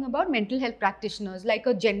 I'm talking about mental health practitioners, like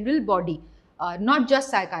a general body. Not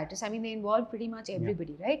just psychiatrists. I mean, they involve pretty much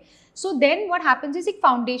everybody, right? So then what happens is एक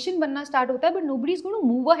foundation बनना start होता है, but nobody is going to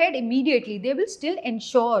move ahead immediately. They will still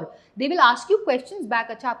ensure. They will ask you questions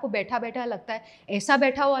back. अच्छा आपको बैठा बैठा लगता है, ऐसा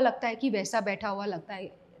बैठा हुआ लगता है कि वैसा बैठा हुआ लगता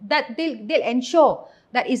है. That they'll ensure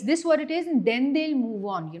that is this what it is, and then they'll move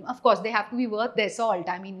on. You know, of course, they have to be worth their salt.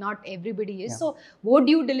 I mean, not everybody is. So वो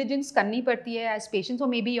due diligence करनी पड़ती है as patients, or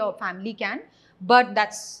maybe your family can, but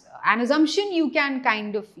that's an assumption you can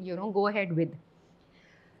kind of, go ahead with.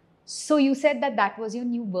 So you said that was your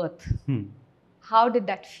new birth. how did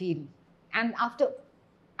that feel? And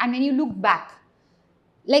when you look back,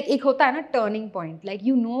 like एक होता है ना turning point, like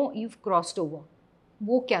you know you've crossed over.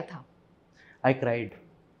 वो क्या था? I cried.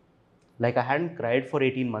 Like I hadn't cried for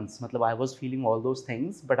 18 months. Matlab, I was feeling all those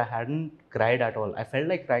things, but I hadn't cried at all. I felt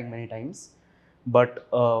like crying many times, but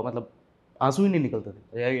matlab, आंसू ही नहीं निकलते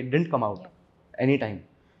थे. It didn't come out any time.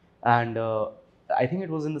 And I think it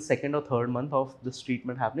was in the second or third month of this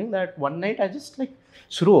treatment happening that one night I just like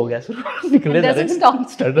शुरू हो गया It doesn't stop.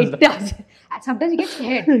 It does. Sometimes you get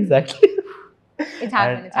scared. Exactly. It's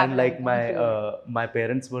happened. And like my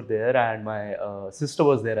parents were there and my sister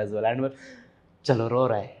was there as well and we're चलो रो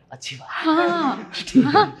रहा है अच्छी बात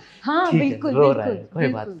हाँ बिल्कुल रो रहा है कोई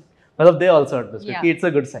बात मतलब they also understood it's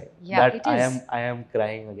a good sign that I am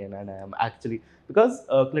crying again and I am actually because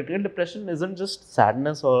clinical depression isn't just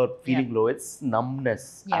sadness or feeling low, it's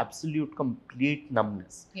numbness, absolute complete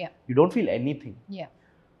numbness. You don't feel anything. You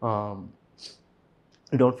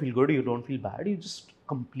don't feel good, you don't feel bad, you just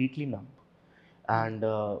completely numb. And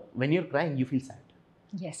when you're crying, you feel sad.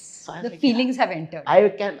 Yes, so the feelings have entered.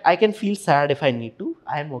 I can feel sad if I need to.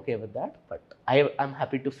 I am okay with that, but I'm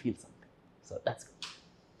happy to feel something. So that's good.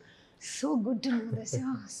 So good to know this.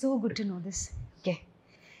 Yeah, so good to know this. Okay.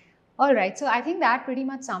 All right. So I think that pretty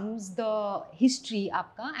much sums the history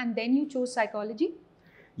aapka. And then you chose psychology?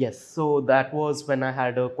 Yes. So that was when I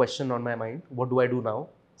had a question on my mind. What do I do now?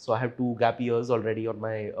 So I have 2 gap years already on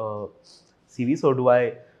my CV. So do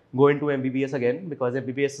I go into MBBS again? Because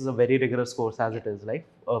MBBS is a very rigorous course as it is, like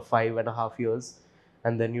 5.5 years.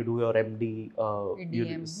 And then you do your MD, you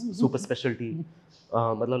do super specialty,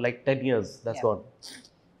 like 10 years, that's gone.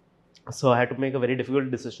 So I had to make a very difficult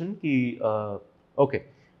decision. Okay,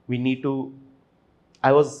 we need to.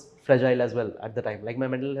 I was fragile as well at the time. Like my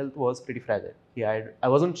mental health was pretty fragile. I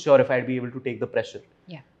wasn't sure if I'd be able to take the pressure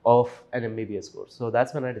of an MBBS course. So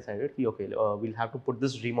that's when I decided, okay, we'll have to put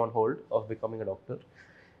this dream on hold of becoming a doctor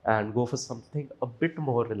and go for something a bit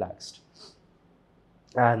more relaxed.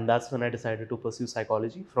 And that's when I decided to pursue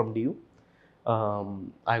psychology from DU.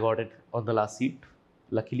 I got it on the last seat,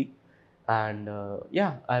 luckily. And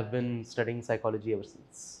I've been studying psychology ever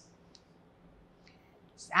since.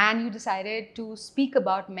 And you decided to speak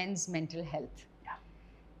about men's mental health.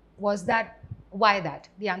 Why that?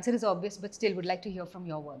 The answer is obvious, but still would like to hear from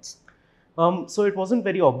your words. So it wasn't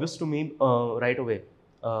very obvious to me right away.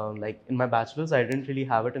 Like in my bachelor's, I didn't really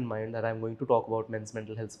have it in mind that I'm going to talk about men's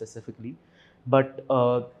mental health specifically. But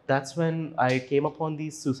that's when I came upon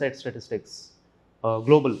these suicide statistics,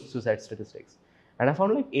 global suicide statistics. And I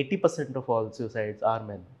found like 80% of all suicides are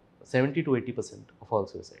men, 70 to 80% of all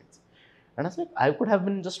suicides. And I was like, I could have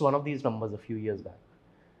been just one of these numbers a few years back.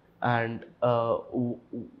 And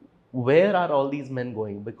where are all these men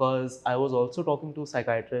going? Because I was also talking to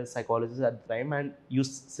psychiatrists, psychologists at the time, and you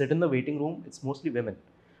sit in the waiting room, it's mostly women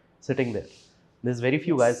sitting there. There's very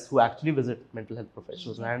few guys who actually visit mental health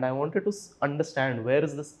professionals. And I wanted to understand where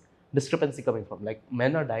is this discrepancy coming from? Like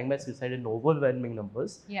men are dying by suicide in overwhelming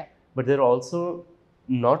numbers. But they're also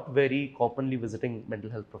not very commonly visiting mental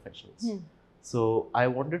health professionals. So I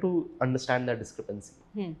wanted to understand that discrepancy.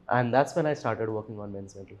 And that's when I started working on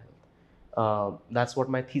men's mental health. That's what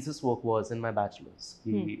my thesis work was in my bachelor's.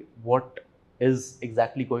 What is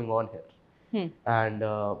exactly going on here? And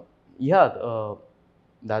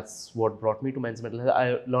that's what brought me to men's mental health.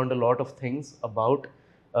 I learned a lot of things about,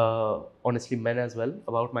 honestly, men as well,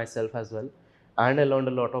 about myself as well. And I learned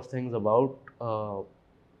a lot of things about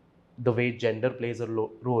the way gender plays a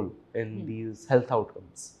role in these health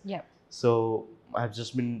outcomes. So I've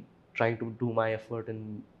just been trying to do my effort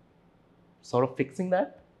in sort of fixing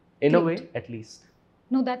that in a way, at least.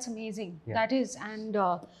 No, that's amazing. That is, and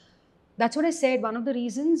that's what I said. One of the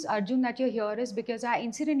reasons, Arjun, that you're here is because I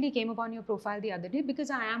incidentally came upon your profile the other day because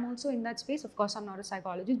I am also in that space. Of course, I'm not a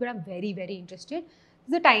psychologist, but I'm very, very interested.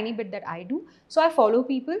 It's a tiny bit that I do. So I follow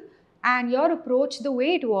people. And your approach, the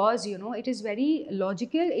way it was, it is very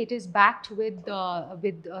logical. It is backed with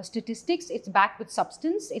statistics. It's backed with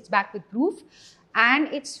substance. It's backed with proof. And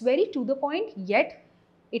it's very to the point, yet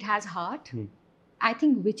it has heart, I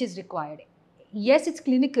think, which is required. Yes, it's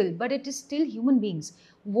clinical, but it is still human beings.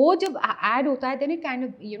 वो जब add होता है, then it kind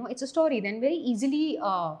of, it's a story, then very easily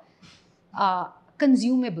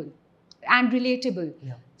consumable and relatable.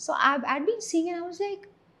 So I'd been seeing and I was like,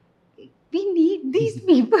 we need these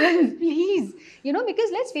people, please.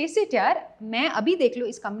 Because let's face it, yaar, मैं अभी देख लो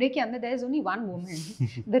इस कमरे के अंदर there is only one woman.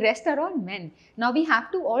 The rest are all men. Now we have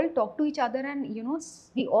to all talk to each other and,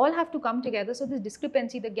 we all have to come together. So this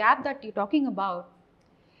discrepancy, the gap that you're talking about,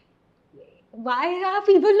 why are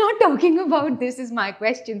people not talking about this is my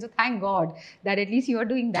question. So thank God that at least you are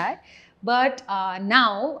doing that. But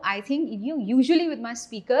now I think usually with my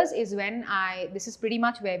speakers is when this is pretty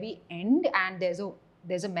much where we end, and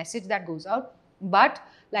there's a message that goes out. But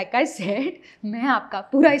like I said, मैं आपका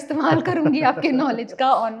पूरा इस्तेमाल करूँगी आपके knowledge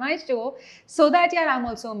का on my show, so that yeah, I'm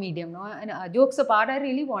also a medium. No? And jokes apart, I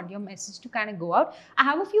really want your message to kind of go out. I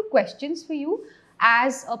have a few questions for you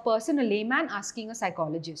as a person, a layman asking a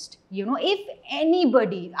psychologist. If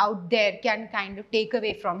anybody out there can kind of take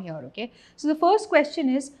away from here, okay? So the first question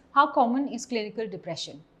is, how common is clinical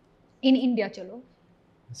depression in India? Chalo.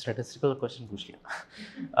 Statistical question पूछ लिया.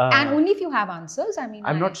 And only if you have answers. I mean,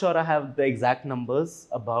 I'm not sure I have the exact numbers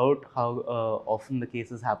about how often the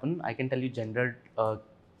cases happen. I can tell you gendered.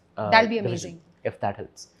 That'll be amazing. Division, if that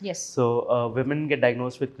helps. Yes. So women get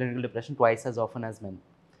diagnosed with clinical depression twice as often as men.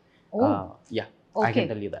 Oh. Yeah. Okay. I can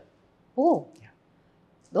tell you that. Oh. Yeah.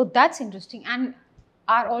 Oh, that's interesting. And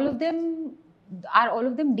are all of them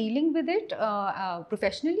dealing with it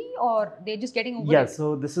professionally, or they're just getting over it? Yeah.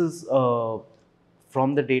 So this is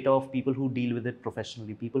from the data of people who deal with it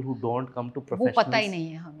professionally. People who don't come to professionals. वो पता ही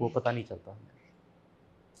नहीं है हमें. वो पता नहीं चलता.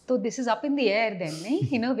 So this is up in the air then,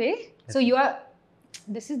 नहीं? In a way. So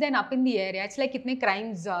this is then up in the air. Yeah? It's like कितने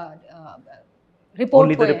crimes report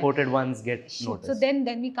only the reported ones get noticed. So then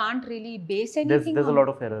we can't really base anything. There's a lot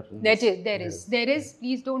of error. There is.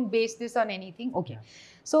 Please don't base this on anything. Okay. Yeah.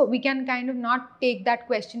 So we can kind of not take that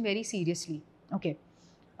question very seriously. Okay.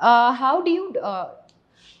 How do you?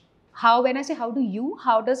 When I say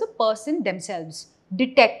how does a person themselves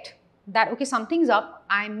detect that okay, something's up?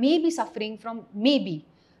 I may be suffering from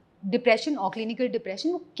depression or clinical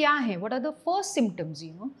depression. क्या है? What are the first symptoms?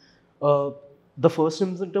 The first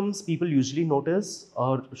symptoms people usually notice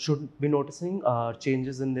or should be noticing are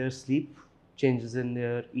changes in their sleep, changes in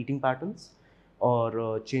their eating patterns,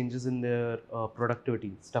 or changes in their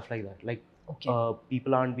productivity, stuff like that. Like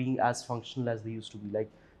people aren't being as functional as they used to be. Like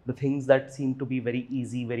the things that seem to be very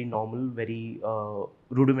easy, very normal, very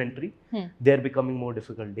rudimentary, they're becoming more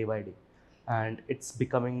difficult day by day. And it's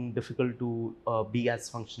becoming difficult to be as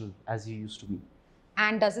functional as you used to be.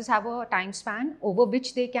 And does this have a time span over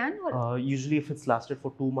which they can? Or? Usually if it's lasted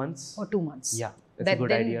for 2 months. Or 2 months. Yeah, it's a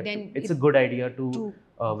good idea. It's a good idea to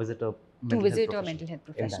visit a mental health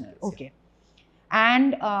professional. Okay.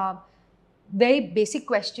 And very basic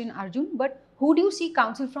question, Arjun, but who do you seek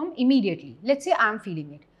counsel from immediately? Let's say I'm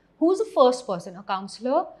feeling it. Who's the first person? A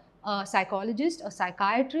counselor, a psychologist, a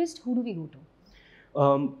psychiatrist? Who do we go to?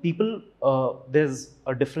 There's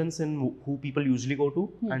a difference in who people usually go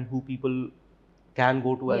to and who people can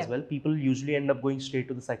go to as well. People usually end up going straight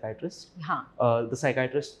to the psychiatrist. The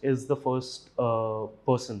psychiatrist is the first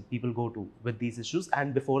person people go to with these issues,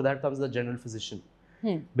 and before that comes the general physician.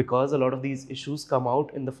 Because a lot of these issues come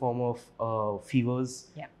out in the form of fevers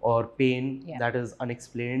or pain that is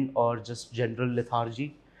unexplained or just general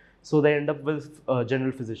lethargy. So they end up with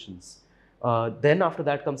general physicians. Then after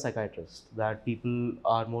that comes psychiatrists, that people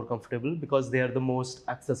are more comfortable because they are the most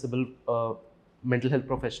accessible mental health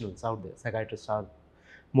professionals out there. Psychiatrists are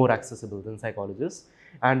more accessible than psychologists.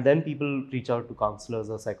 And then people reach out to counselors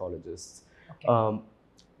or psychologists. Okay.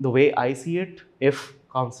 The way I see it, if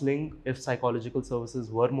psychological services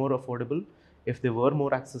were more affordable, if they were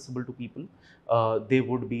more accessible to people, they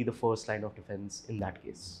would be the first line of defense in that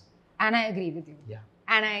case. And I agree with you. Yeah.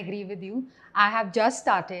 And I agree with you. I have just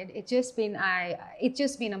started. It's just been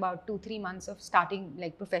about 2-3 months of starting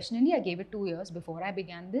like professionally. I gave it 2 years before I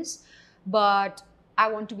began this. But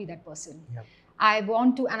I want to be that person. Yep. I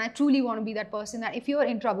truly want to be that person that if you are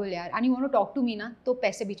in trouble yaar, and you want to talk to me ना, तो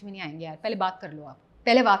पैसे बीच में नहीं आएंगे यार. पहले बात कर लो आप.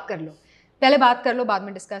 पहले बात कर लो, बाद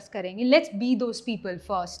में discuss करेंगे. Let's be those people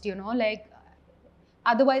first, like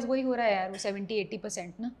otherwise वही हो रहा है यार, वो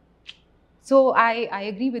 70-80% ना. So I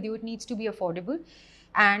agree with you. It needs to be affordable,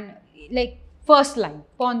 and like first line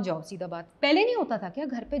पहुंच जाओ, सीधा बात. पहले नहीं होता था क्या?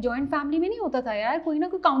 घर पे जॉइंट फैमिली में नहीं होता था यार, कोई ना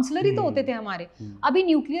कोई काउंसलर ही तो होते थे हमारे. अभी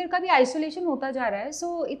न्यूक्लियर का भी आइसोलेशन होता जा रहा है.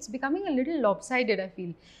 So it's becoming a little lopsided I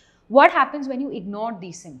feel. What happens when you ignore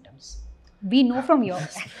these symptoms? We know from your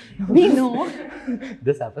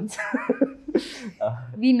this happens.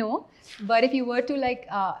 We know, but if you were to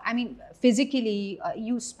physically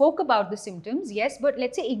you spoke about the symptoms, yes, but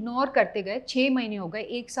let's say ignore करते गए, 6 महीने हो गए,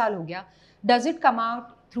 1 साल हो गया. Does it come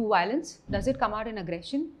out through violence? Does it come out in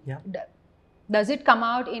aggression? Yeah. Does it come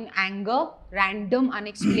out in anger, random,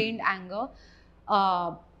 unexplained anger,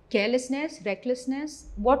 carelessness, recklessness?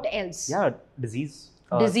 What else? Yeah, disease.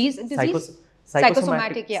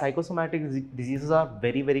 Psychosomatic. Yeah. Psychosomatic diseases are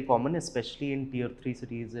very, very common, especially in tier 3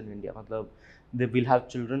 cities in India. They will have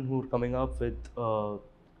children who are coming up with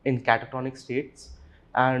in catatonic states,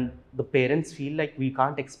 and the parents feel like we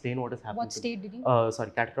can't explain what is happening. What state did you?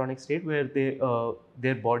 Catatonic state, where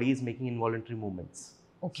their body is making involuntary movements.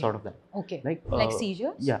 Okay. Sort of that. Okay. Like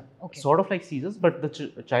seizures? Yeah. Okay. Sort of like seizures, but the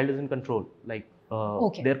child is in control. Like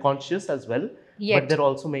Okay. they're conscious as well, but they're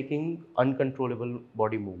also making uncontrollable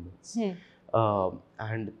body movements.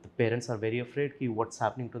 And the parents are very afraid ki what's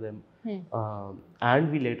happening to them.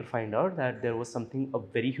 And we later find out that there was something, a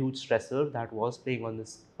very huge stressor that was playing on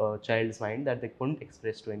this child's mind that they couldn't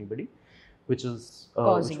express to anybody, which was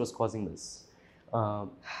causing this.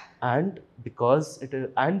 And because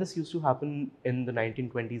and this used to happen in the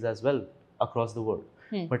 1920s as well across the world.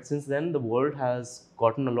 But since then, the world has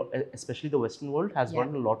gotten a lot, especially the Western world, has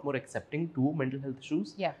gotten a lot more accepting to mental health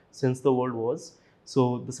issues since the world wars.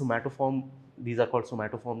 So the somatoform, these are called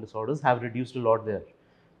somatoform disorders, have reduced a lot there.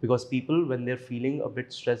 Because people, when they're feeling a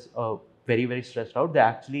bit stressed, very, very stressed out, they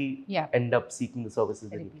actually end up seeking the services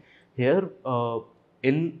they need. Here,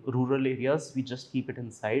 in rural areas, we just keep it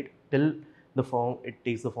inside till it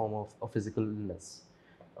takes the form of a physical illness.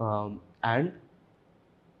 And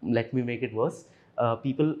let me make it worse.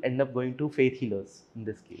 People end up going to faith healers in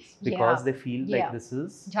this case because they feel like this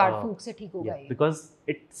is because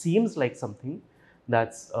it seems like something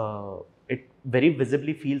that's it very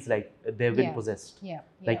visibly feels like they've been possessed.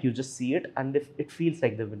 Like you just see it and it feels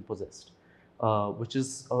like they've been possessed, which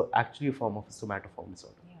is actually a form of a somatoform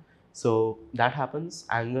disorder. So that happens.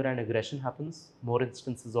 Anger and aggression happens. More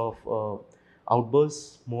instances of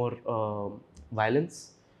outbursts, more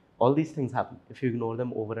violence. All these things happen if you ignore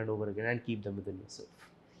them over and over again and keep them within yourself.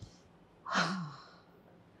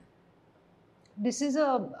 This is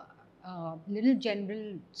a little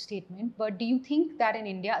general statement, but do you think that in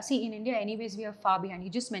India, in India anyways we are far behind.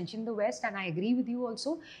 You just mentioned the West and I agree with you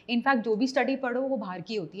also. In fact, जो भी study पढ़ो वो बाहर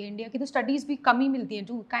की होती है. India की तो studies भी कम ही मिलती हैं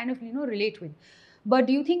to kind of relate with. But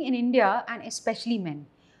do you think in India and especially men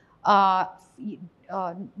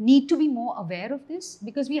need to be more aware of this?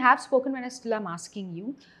 Because we have spoken when I still am asking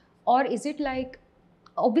you. Or is it like,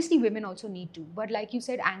 obviously women also need to, but like you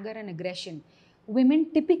said, anger and aggression,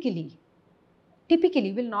 women typically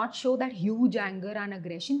will not show that huge anger and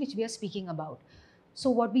aggression which we are speaking about.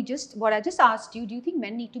 So what I just asked you, do you think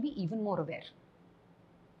men need to be even more aware?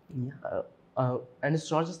 Yeah, and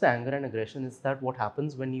it's not just the anger and aggression, it's that what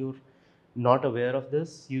happens when you're not aware of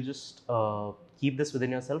this, you just keep this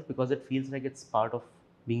within yourself because it feels like it's part of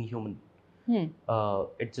being human.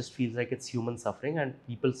 It just feels like it's human suffering and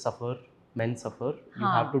people suffer, men suffer, you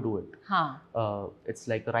have to do it. It's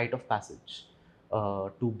like a rite of passage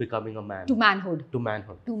to becoming a man. To manhood.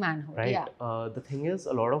 Right? The thing is,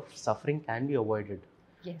 a lot of suffering can be avoided.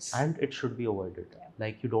 Yes. And it should be avoided.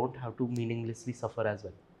 Like you don't have to meaninglessly suffer as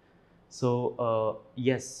well. So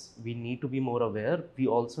yes, we need to be more aware. We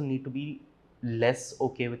also need to be less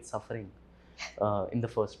okay with suffering in the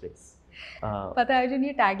first place. पता है अर्जुन,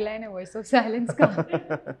 ये tagline है voice of silence का.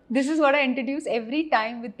 This is what I introduce every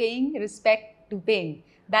time with paying respect to pen.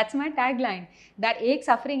 That's my tagline. That एक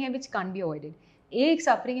suffering है which can't be avoided. एक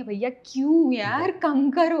suffering है भैया, क्यों यार कम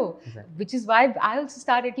करो. Which is why I also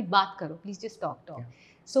started कि बात करो, please just talk.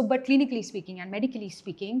 So but clinically speaking and medically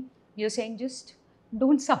speaking, you are saying just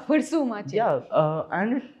don't suffer so much.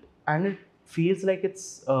 And it feels like it's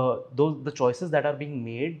the choices that are being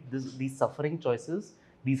made, these suffering choices,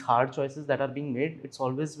 these hard choices that are being made, it's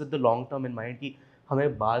always with the long term in mind कि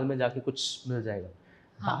हमें बाद में जाके कुछ मिल जाएगा.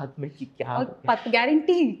 बाद में कि क्या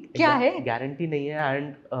गारंटी क्या है? गारंटी नहीं है. And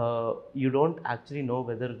you don't actually know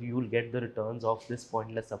whether you will get the returns of this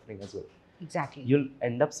pointless suffering as well. Exactly. You'll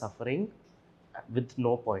end up suffering with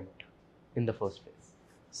no point in the first place.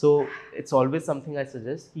 So it's always something I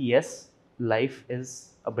suggest. Yes, life is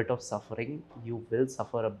a bit of suffering. You will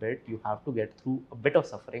suffer a bit. You have to get through a bit of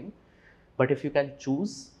suffering. But if you can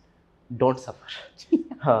choose, don't suffer.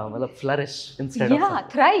 Flourish instead of suffer.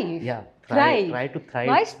 Thrive. Try to thrive.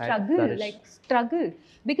 Why struggle? Struggle.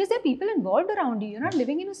 Because there are people involved around you. You're not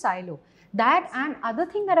living in a silo. That and other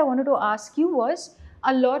thing that I wanted to ask you was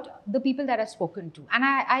a lot the people that I've spoken to. And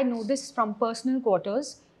I know this from personal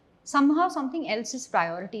quarters. Somehow something else is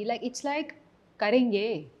priority. Like it's like,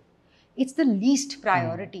 karenge. It's the least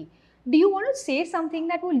priority. Do you want to say something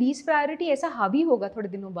that वो least priority ऐसा हावी होगा थोड़े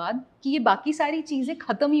दिनों बाद कि ये बाकी सारी चीजें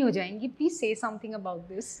खत्म ही हो जाएंगी? Please say something about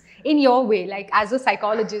this in your way, like as a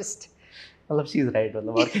psychologist. मतलब she's right.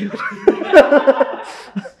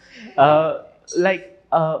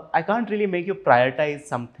 I can't really make you prioritize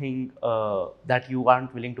something that you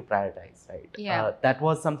aren't willing to prioritize, right? That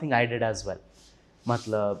was something I did as well.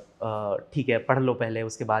 मतलब ठीक है, पढ़ लो पहले,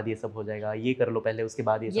 उसके बाद ये सब हो जाएगा. ये कर लो पहले, उसके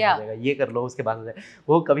बाद ये सब हो जाएगा. ये कर लो, उसके बाद हो जाएगा.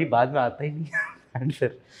 वो कभी बाद में आता ही नहीं. And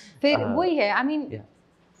फिर वही है. I mean,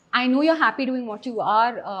 I know you're happy doing what you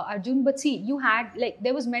are, Arjun, but see, you had like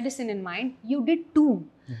there was medicine in mind. You did too.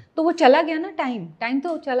 तो वो चला गया ना टाइम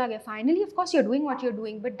तो चला गया. Finally, of course, you're doing what you're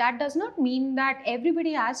doing, but that does not mean that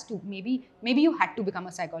everybody has to. Maybe you had to become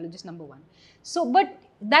a psychologist, number one. So, but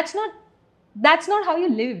that's not how you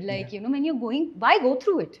live. Like, you know, when you're going, why go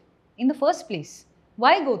through it in the first place?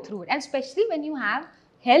 Why go through it? And especially when you have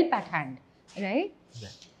help at hand, right?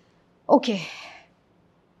 Okay.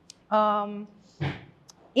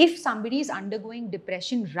 If somebody is undergoing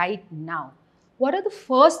depression right now, what are the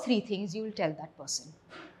first 3 things you will tell that person?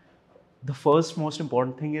 The first most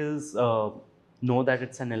important thing is know that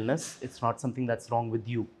it's an illness. It's not something that's wrong with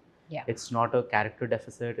you. Yeah. It's not a character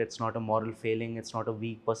deficit. It's not a moral failing. It's not a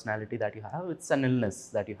weak personality that you have. It's an illness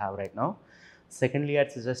that you have right now. Secondly,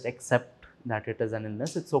 I'd suggest accept that it is an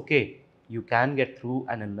illness. It's okay. You can get through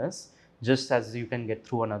an illness just as you can get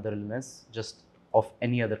through another illness, just of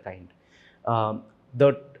any other kind.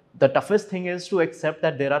 The toughest thing is to accept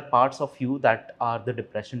that there are parts of you that are the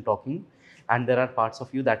depression talking, and there are parts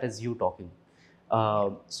of you that is you talking.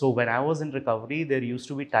 So when I was in recovery, there used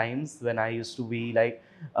to be times when I used to be like,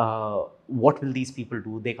 what will these people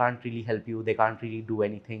do? They can't really help you. They can't really do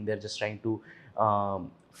anything. They're just trying to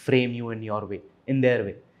frame you in your way, in their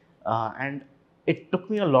way. And it took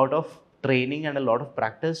me a lot of training and a lot of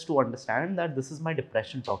practice to understand that this is my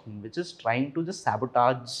depression talking, which is trying to just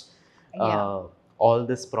sabotage all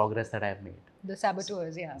this progress that I've made. The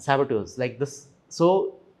saboteurs, yeah. Saboteurs, like this.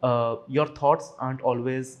 So your thoughts don't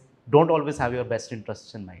always have your best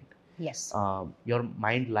interests in mind. Yes. Your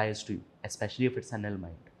mind lies to you, especially if it's an ill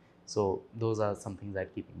mind. So those are some things I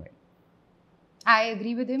keep in mind. I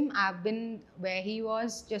agree with him. I've been where he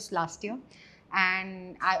was just last year,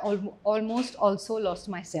 and I almost also lost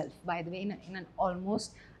myself. By the way, in an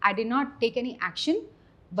almost, I did not take any action,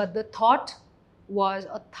 but the thought was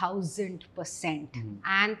 1000%.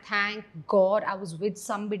 And thank God I was with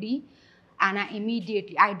somebody, and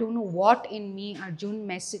I don't know what in me, Arjun,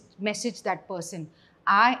 messaged that person.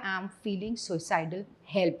 I am feeling suicidal,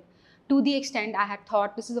 help. To the extent I had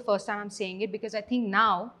thought, this is the first time I'm saying it, because I think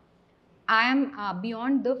now I am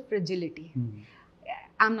beyond the fragility.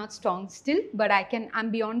 I'm not strong still, but I'm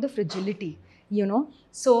beyond the fragility, you know.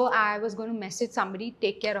 So I was going to message somebody,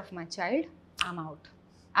 take care of my child, I'm out.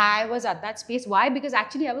 I was at that space. Why? Because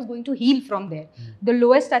actually I was going to heal from there. The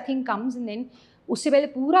lowest I think comes, and then उससे पहले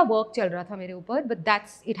पूरा work चल रहा था मेरे ऊपर, but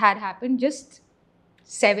it had happened just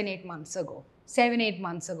 7-8 months ago. 7-8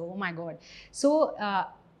 months ago. Oh my God. So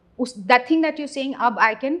that thing that you're saying, अब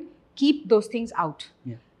I can keep those things out.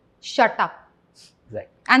 Yeah. Shut up. Right.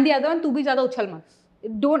 And the other one, तू भी ज़्यादा उछल मत.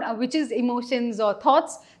 Don't, which is emotions or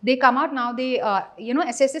thoughts, they come out now. They you know,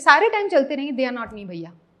 ऐसे सारे time चलते रहेंगे. They are not me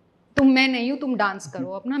भैया. तुम मैं नहीं हूँ, तुम डांस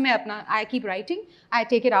करो अपना, मैं अपना. I keep writing, I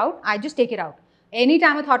take it out, I just take it out. Any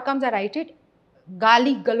time a thought comes, I write it.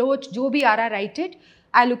 गाली गलोच जो भी आ रहा, write it.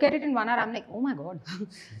 I look at it in 1 hour, I'm like, oh my God.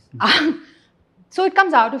 So it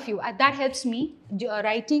comes out of you. That helps me.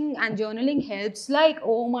 Writing and journaling helps, like,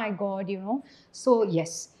 oh my God, you know. So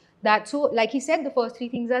yes, so like he said, the first 3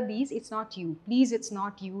 things are these. It's not you. Please, it's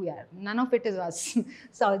not you. Yeah. None of it is us.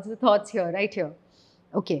 So it's the thoughts here, right here.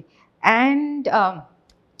 Okay. And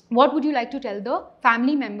what would you like to tell the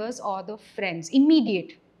family members or the friends?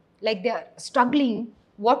 Immediate. Like they're struggling.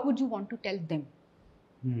 What would you want to tell them?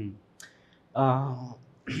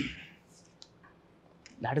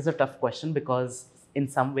 That is a tough question, because in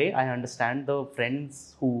some way I understand the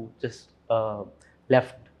friends who just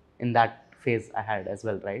left in that phase I had as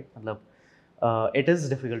well, right? It is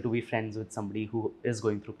difficult to be friends with somebody who is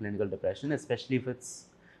going through clinical depression, especially if it's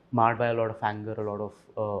marred by a lot of anger, a lot of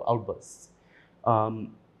outbursts.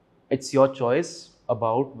 It's your choice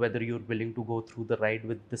about whether you're willing to go through the ride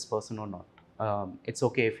with this person or not. It's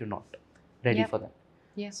okay if you're not ready for that.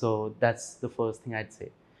 Yeah. So that's the first thing I'd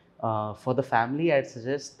say. For the family, I'd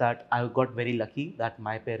suggest that I got very lucky that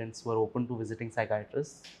my parents were open to visiting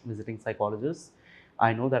psychiatrists, visiting psychologists.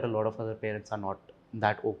 I know that a lot of other parents are not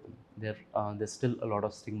that open. There's still a lot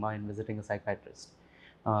of stigma in visiting a psychiatrist.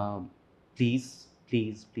 Please,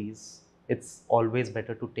 please, please, it's always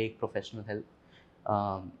better to take professional help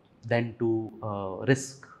than to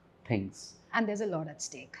risk things. And there's a lot at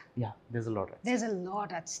stake. Yeah, there's a lot at stake. There's a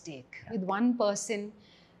lot at stake. Yeah. With one person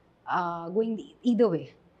going either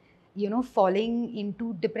way, you know, falling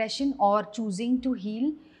into depression or choosing to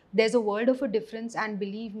heal, there's a world of a difference. And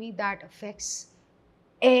believe me, that affects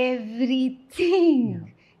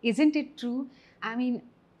everything. Yeah. Isn't it true? I mean,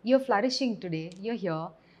 you're flourishing today, you're here.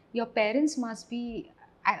 Your parents must be,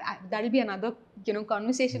 that'll be another, you know,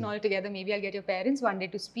 conversation altogether. Maybe I'll get your parents one day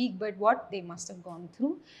to speak, but what they must have gone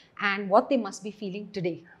through and what they must be feeling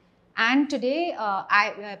today. And today,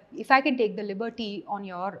 if I can take the liberty on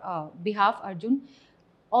your behalf, Arjun,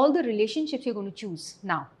 all the relationships you're going to choose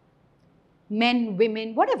now, men,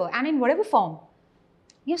 women, whatever, and in whatever form,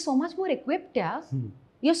 you're so much more equipped, yeah?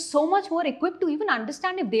 You're so much more equipped to even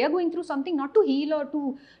understand if they are going through something, not to heal or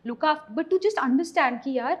to look after, but to just understand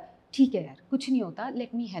कि यार ठीक है यार कुछ नहीं होता,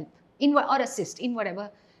 let me help in or assist in whatever,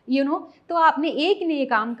 you know. तो आपने एक ने ये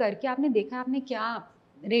काम करके आपने देखा आपने क्या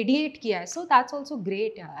radiate किया है, so that's also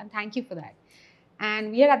great, yeah, and thank you for that.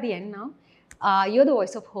 And we are at the end now. You're the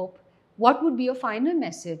voice of hope. What would be your final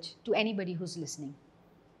message to anybody who's listening?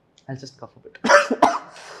 I'll just cough a bit.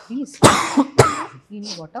 Please. You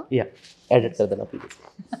need water? Yeah, edit कर देना please.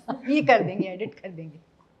 ये कर देंगे, edit कर देंगे.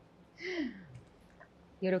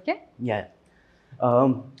 You're okay? Yeah.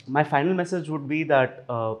 My final message would be that,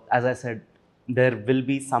 as I said, there will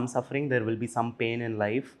be some suffering, there will be some pain in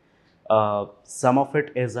life. Some of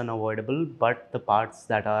it is unavoidable, but the parts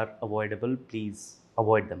that are avoidable, please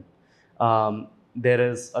avoid them.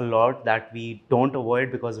 There is a lot that we don't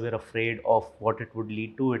avoid because we're afraid of what it would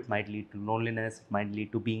lead to. It might lead to loneliness, it might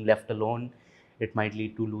lead to being left alone, it might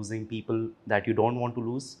lead to losing people that you don't want to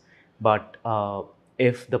lose. But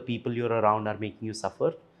if the people you're around are making you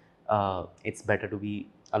suffer, it's better to be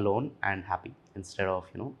alone and happy instead of,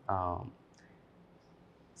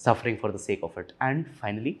 suffering for the sake of it. And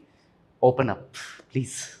finally, open up,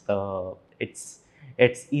 please. It's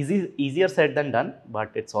easier said than done,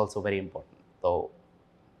 but it's also very important. So,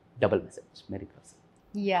 double message, Merry Christmas.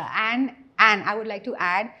 Yeah, and I would like to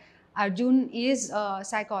add, Arjun is a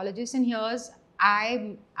psychologist, and here's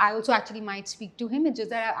I also actually might speak to him. It's just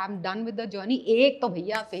that I'm done with the journey. एक तो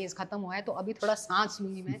भैया phase खत्म हुआ है, तो अभी थोड़ा सांस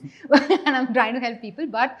लूँगी मैं, and I'm trying to help people.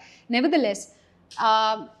 But nevertheless,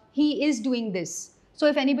 he is doing this. So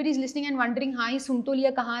if anybody is listening and wondering, हाँ ये सुन तो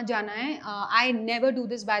लिया कहाँ जाना है? I never do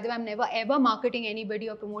this, by the way. I'm never ever marketing anybody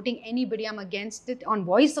or promoting anybody. I'm against it on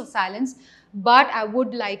Voice of Silence. But I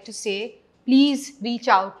would like to say, please reach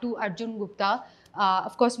out to Arjun Gupta.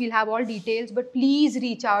 Of course, we'll have all details, but please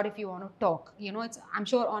reach out if you want to talk. I'm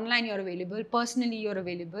sure online you're available, personally you're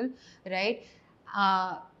available, right?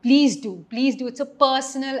 Please do. It's a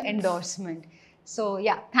personal endorsement. So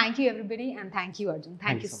yeah, thank you everybody, and thank you Arjun.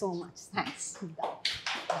 Thank you so much. Thanks.